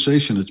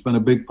conversation. It's been a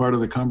big part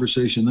of the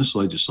conversation this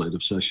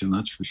legislative session,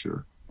 that's for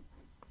sure.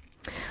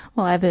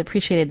 Well, I've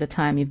appreciated the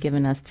time you've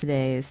given us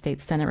today,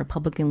 State Senate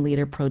Republican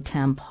Leader Pro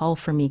Tem Paul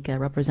Formica,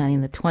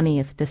 representing the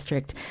 20th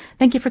District.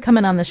 Thank you for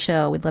coming on the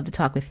show. We'd love to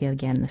talk with you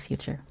again in the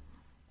future.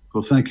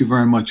 Well, thank you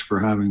very much for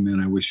having me,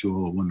 and I wish you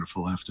all a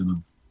wonderful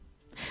afternoon.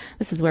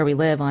 This is Where We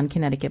Live on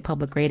Connecticut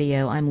Public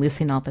Radio. I'm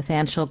Lucy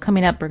Nalpathanchel.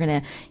 Coming up, we're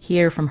going to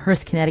hear from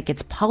Hearst,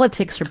 Connecticut's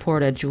politics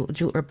reporter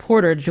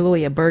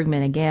Julia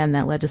Bergman. Again,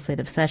 that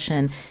legislative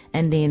session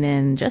ending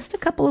in just a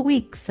couple of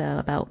weeks,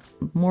 about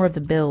more of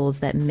the bills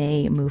that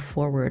may move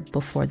forward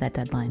before that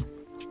deadline.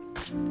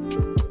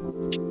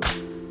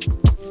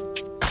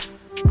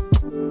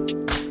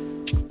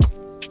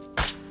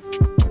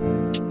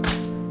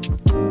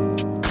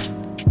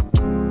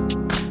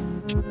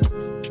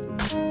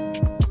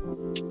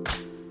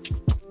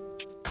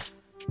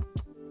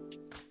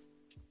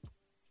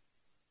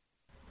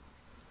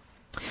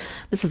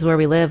 This is Where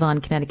We Live on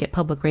Connecticut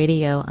Public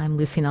Radio. I'm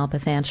Lucy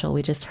Nalpathanchel.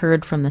 We just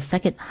heard from the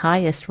second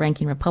highest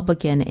ranking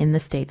Republican in the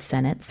state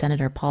Senate,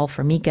 Senator Paul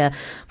Formica.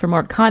 For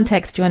more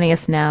context, joining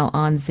us now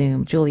on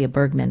Zoom, Julia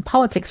Bergman,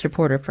 politics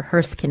reporter for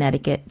Hearst,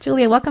 Connecticut.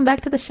 Julia, welcome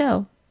back to the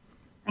show.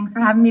 Thanks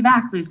for having me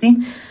back, Lucy.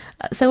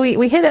 So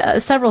we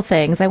hit several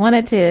things. I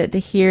wanted to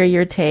hear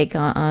your take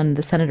on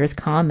the senator's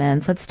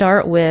comments. Let's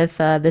start with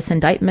this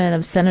indictment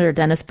of Senator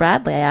Dennis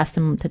Bradley. I asked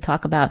him to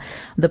talk about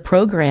the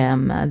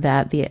program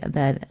that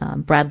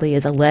Bradley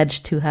is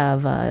alleged to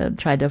have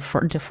tried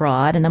to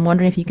defraud, and I'm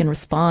wondering if you can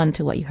respond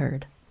to what you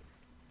heard.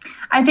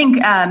 I think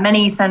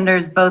many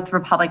senators, both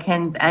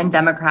Republicans and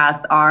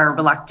Democrats, are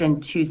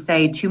reluctant to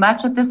say too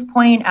much at this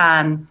point.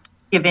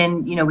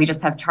 Given, we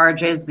just have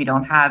charges, we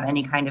don't have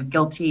any kind of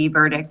guilty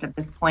verdict at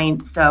this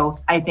point. So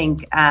I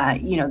think,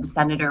 the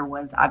senator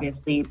was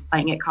obviously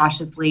playing it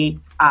cautiously,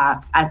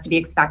 as to be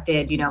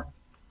expected,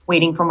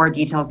 waiting for more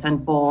details to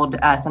unfold.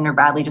 Senator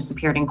Bradley just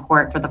appeared in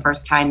court for the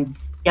first time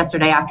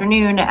yesterday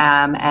afternoon,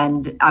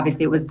 and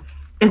obviously it was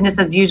business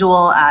as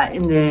usual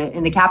in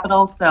the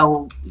Capitol.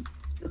 So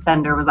the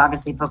senator was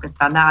obviously focused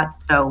on that.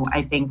 So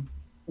I think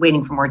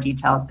waiting for more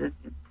details is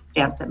the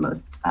stance that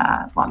most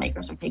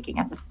lawmakers are taking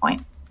at this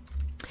point.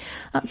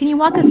 Can you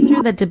walk us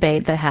through the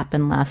debate that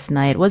happened last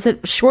night? Was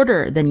it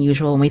shorter than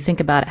usual when we think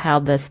about how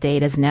the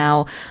state is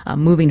now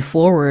moving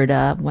forward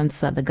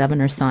once the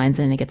governor signs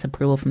and it gets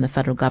approval from the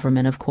federal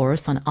government, of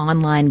course, on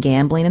online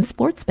gambling and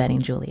sports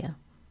betting, Julia?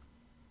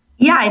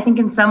 Yeah, I think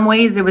in some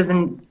ways it was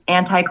an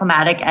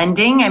anticlimactic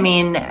ending. I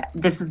mean,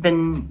 this has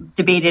been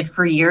debated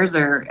for years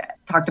or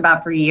talked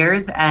about for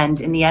years.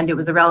 And in the end, it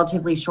was a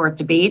relatively short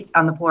debate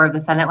on the floor of the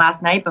Senate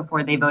last night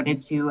before they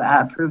voted to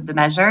approve the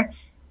measure.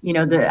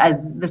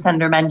 As the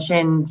senator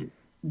mentioned,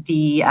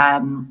 the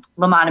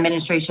Lamont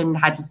administration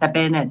had to step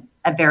in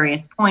at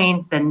various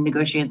points, and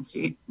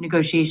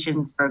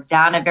negotiations broke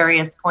down at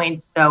various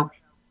points. So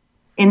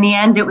in the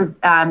end, it was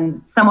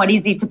somewhat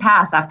easy to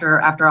pass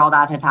after all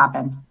that had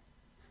happened.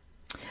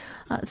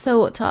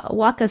 So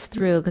walk us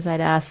through, because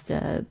I'd asked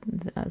the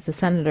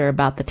senator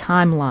about the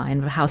timeline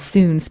of how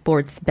soon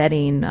sports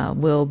betting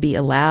will be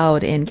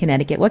allowed in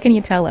Connecticut. What can you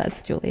tell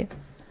us, Julia?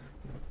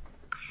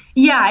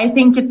 Yeah, I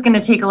think it's going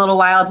to take a little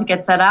while to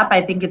get set up.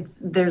 I think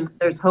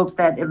there's hope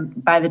that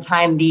by the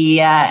time the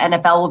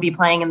NFL will be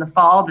playing in the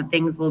fall, that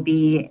things will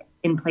be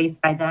in place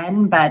by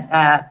then. But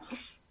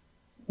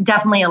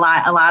definitely a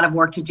lot of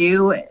work to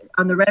do.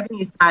 On the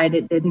revenue side,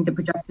 I think the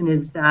projection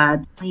is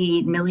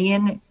 $28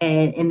 million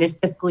in this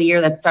fiscal year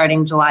that's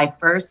starting July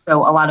 1st.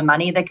 So a lot of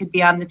money that could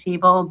be on the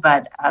table,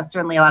 but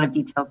certainly a lot of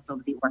details still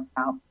to be worked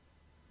out.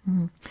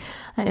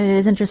 It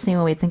is interesting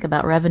when we think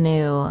about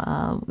revenue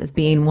as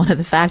being one of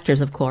the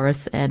factors, of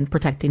course, and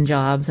protecting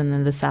jobs and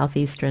then the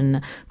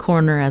southeastern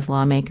corner, as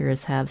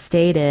lawmakers have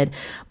stated.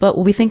 But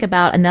when we think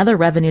about another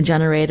revenue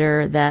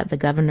generator that the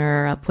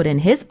governor put in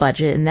his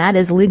budget, and that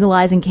is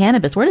legalizing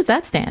cannabis. Where does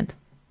that stand?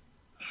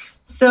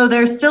 So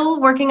they're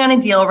still working on a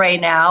deal right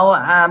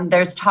now.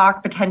 There's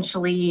talk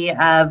potentially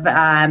of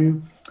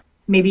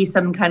maybe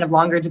some kind of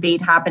longer debate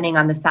happening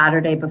on the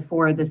Saturday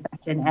before the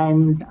session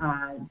ends,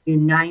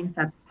 June 9th.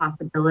 That's a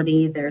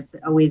possibility. There's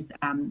always,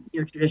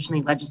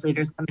 traditionally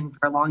legislators come in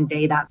for a long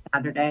day that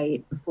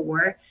Saturday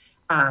before.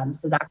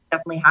 So that could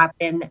definitely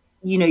happen.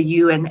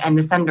 You and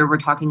the senator were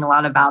talking a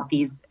lot about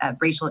these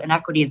racial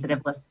inequities that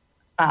have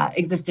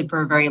existed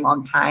for a very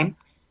long time.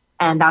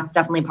 And that's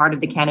definitely part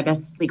of the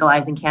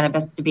legalizing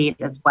cannabis debate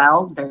as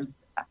well. There's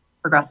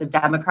progressive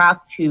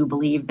Democrats who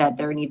believe that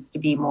there needs to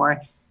be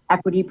more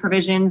equity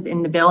provisions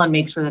in the bill and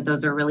make sure that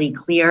those are really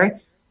clear,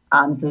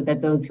 so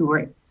that those who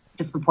were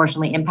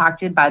disproportionately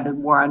impacted by the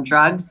war on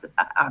drugs,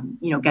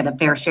 get a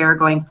fair share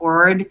going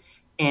forward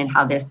in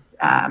how this,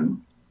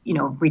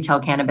 retail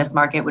cannabis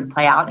market would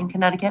play out in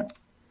Connecticut.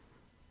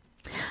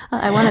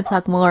 I want to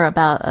talk more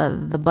about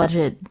the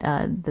budget,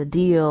 the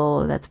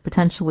deal that's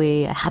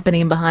potentially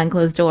happening behind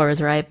closed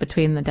doors, right,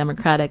 between the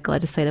Democratic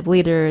legislative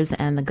leaders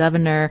and the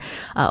governor.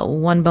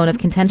 One bone of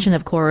contention,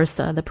 of course,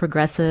 some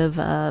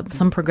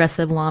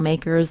progressive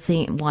lawmakers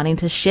wanting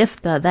to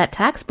shift that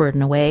tax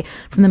burden away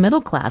from the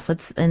middle class.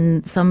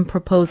 And some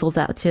proposals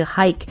out to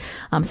hike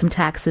some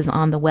taxes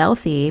on the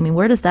wealthy. I mean,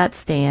 where does that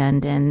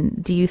stand?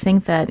 And do you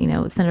think that,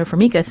 Senator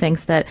Formica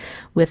thinks that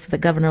with the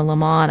Governor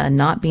Lamont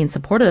not being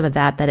supportive of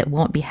that it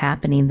won't be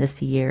happening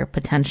this year,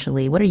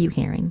 potentially? What are you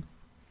hearing?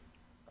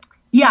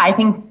 Yeah, I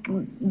think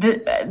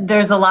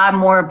there's a lot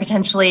more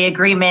potentially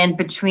agreement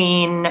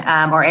between,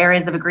 or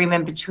areas of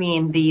agreement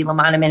between the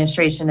Lamont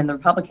administration and the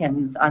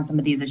Republicans on some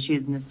of these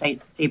issues in the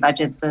state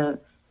budget. The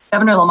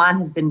Governor Lamont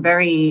has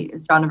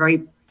drawn a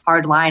very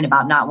hard line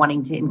about not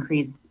wanting to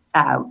increase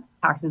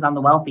taxes on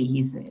the wealthy.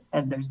 He says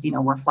there's,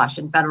 we're flush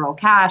in federal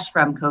cash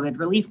from COVID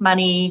relief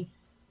money.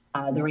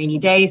 The rainy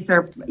day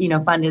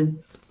fund is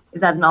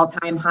at an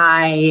all-time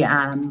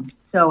high.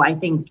 So I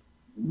think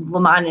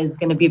Lamont is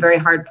going to be very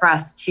hard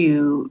pressed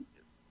to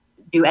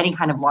do any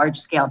kind of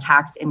large-scale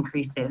tax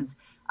increases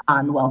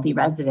on wealthy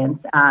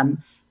residents.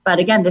 But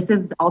again, this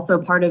is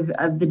also part of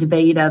the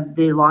debate of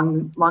the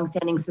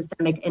long-standing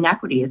systemic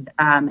inequities.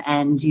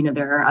 And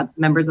there are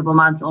members of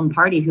Lamont's own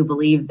party who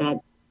believe that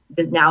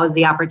now is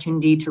the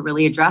opportunity to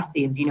really address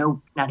these.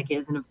 Connecticut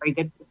is in a very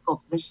good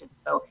fiscal position,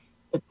 so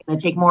it's going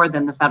to take more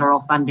than the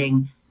federal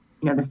funding.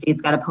 The state's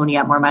got to pony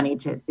up more money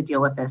to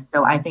deal with this.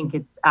 So I think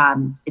it's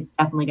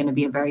definitely going to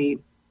be a very,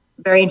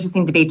 very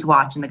interesting debate to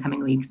watch in the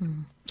coming weeks.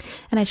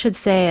 And I should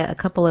say a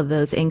couple of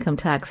those income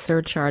tax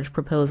surcharge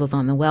proposals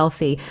on the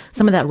wealthy,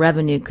 some of that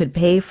revenue could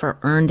pay for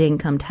earned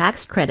income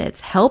tax credits,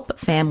 help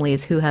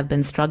families who have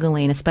been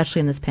struggling, especially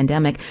in this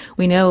pandemic.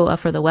 We know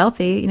for the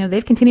wealthy,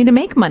 they've continued to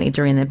make money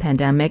during the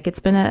pandemic. It's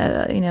been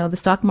the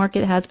stock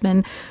market has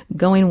been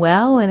going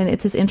well, and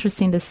it's just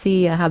interesting to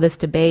see how this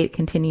debate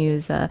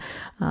continues,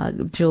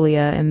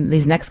 Julia, in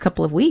these next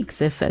couple of weeks,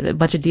 if a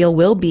budget deal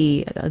will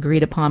be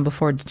agreed upon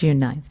before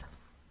June 9th.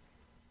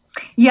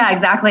 Yeah,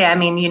 exactly. I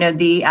mean,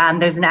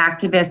 there's an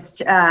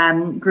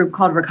activist group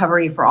called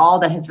Recovery for All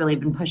that has really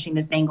been pushing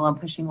this angle and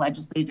pushing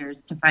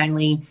legislators to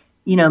finally,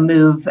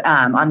 move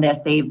on this.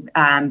 They've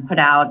put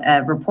out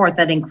a report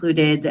that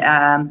included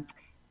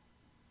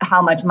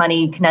how much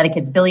money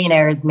Connecticut's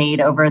billionaires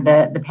made over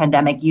the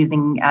pandemic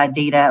using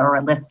data or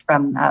a list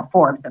from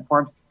Forbes that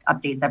Forbes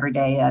updates every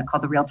day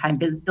called the Real-Time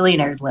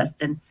Billionaires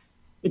List. And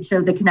it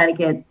showed that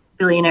Connecticut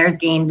billionaires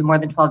gained more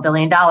than $12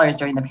 billion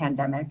during the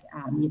pandemic.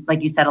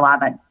 Like you said, a lot of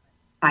that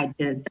tied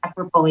to stock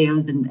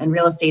portfolios and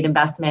real estate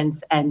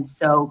investments. And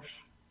so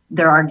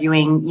they're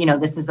arguing,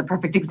 this is a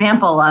perfect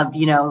example of,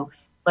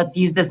 let's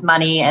use this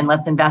money and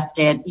let's invest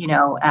it,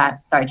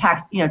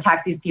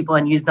 tax these people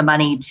and use the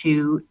money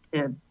to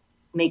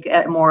make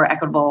a more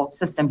equitable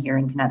system here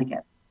in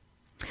Connecticut.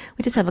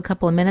 We just have a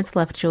couple of minutes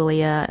left,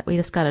 Julia. We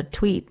just got a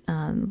tweet,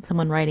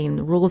 someone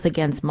writing, rules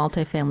against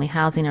multifamily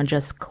housing are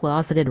just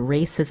closeted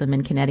racism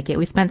in Connecticut.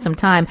 We spent some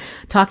time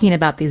talking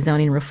about these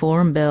zoning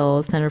reform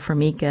bills, Senator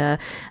Formica,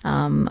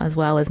 as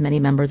well as many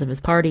members of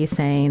his party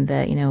saying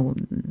that,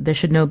 there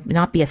should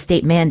not be a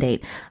state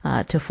mandate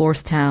to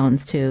force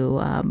towns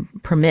to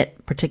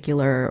permit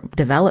particular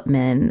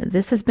development.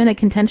 This has been a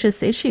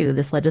contentious issue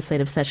this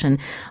legislative session.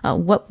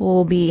 What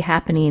will be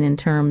happening in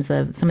terms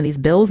of some of these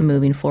bills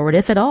moving forward,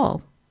 if at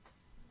all?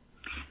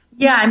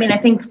 Yeah, I mean, I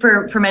think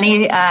for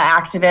many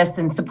activists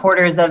and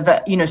supporters of,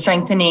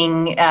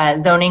 strengthening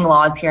zoning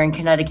laws here in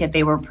Connecticut,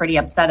 they were pretty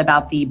upset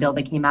about the bill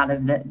that came out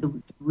of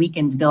the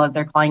weekend bill, as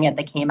they're calling it,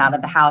 that came out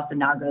of the House and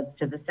now goes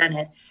to the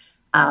Senate.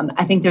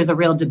 I think there's a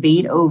real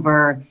debate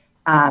over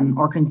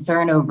or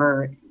concern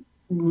over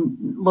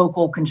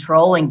local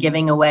control and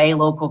giving away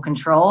local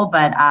control.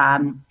 But,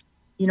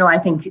 I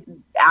think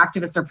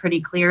activists are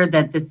pretty clear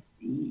that this,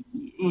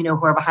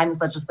 who are behind this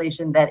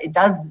legislation, that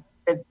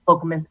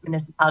local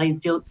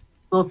municipalities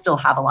will still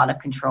have a lot of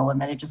control, and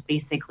that it just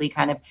basically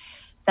kind of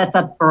sets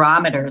up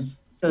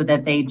barometers so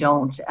that they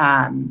don't, so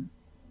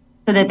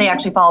that they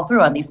actually follow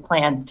through on these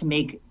plans to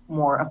make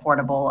more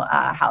affordable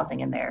housing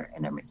in their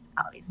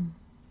municipalities.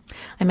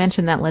 I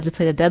mentioned that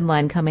legislative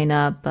deadline coming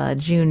up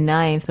June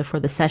 9th before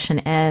the session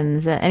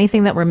ends.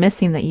 Anything that we're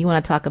missing that you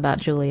want to talk about,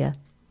 Julia?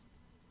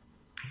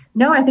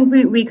 No, I think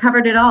we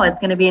covered it all. It's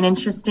going to be an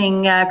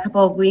interesting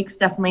couple of weeks,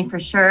 definitely for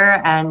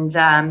sure.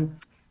 And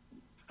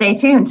stay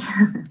tuned.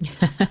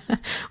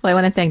 Well, I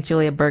want to thank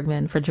Julia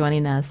Bergman for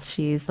joining us.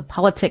 She's the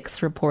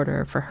politics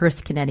reporter for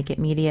Hearst Connecticut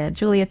Media.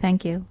 Julia,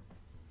 thank you.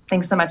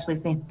 Thanks so much,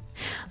 Lucy.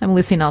 I'm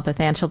Lucy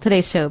Nalpathanchel.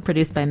 Today's show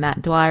produced by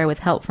Matt Dwyer with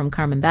help from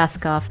Carmen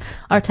Baskoff.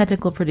 Our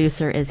technical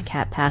producer is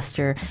Kat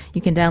Pastor.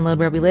 You can download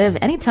Where We Live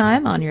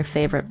anytime on your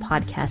favorite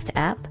podcast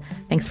app.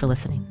 Thanks for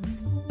listening.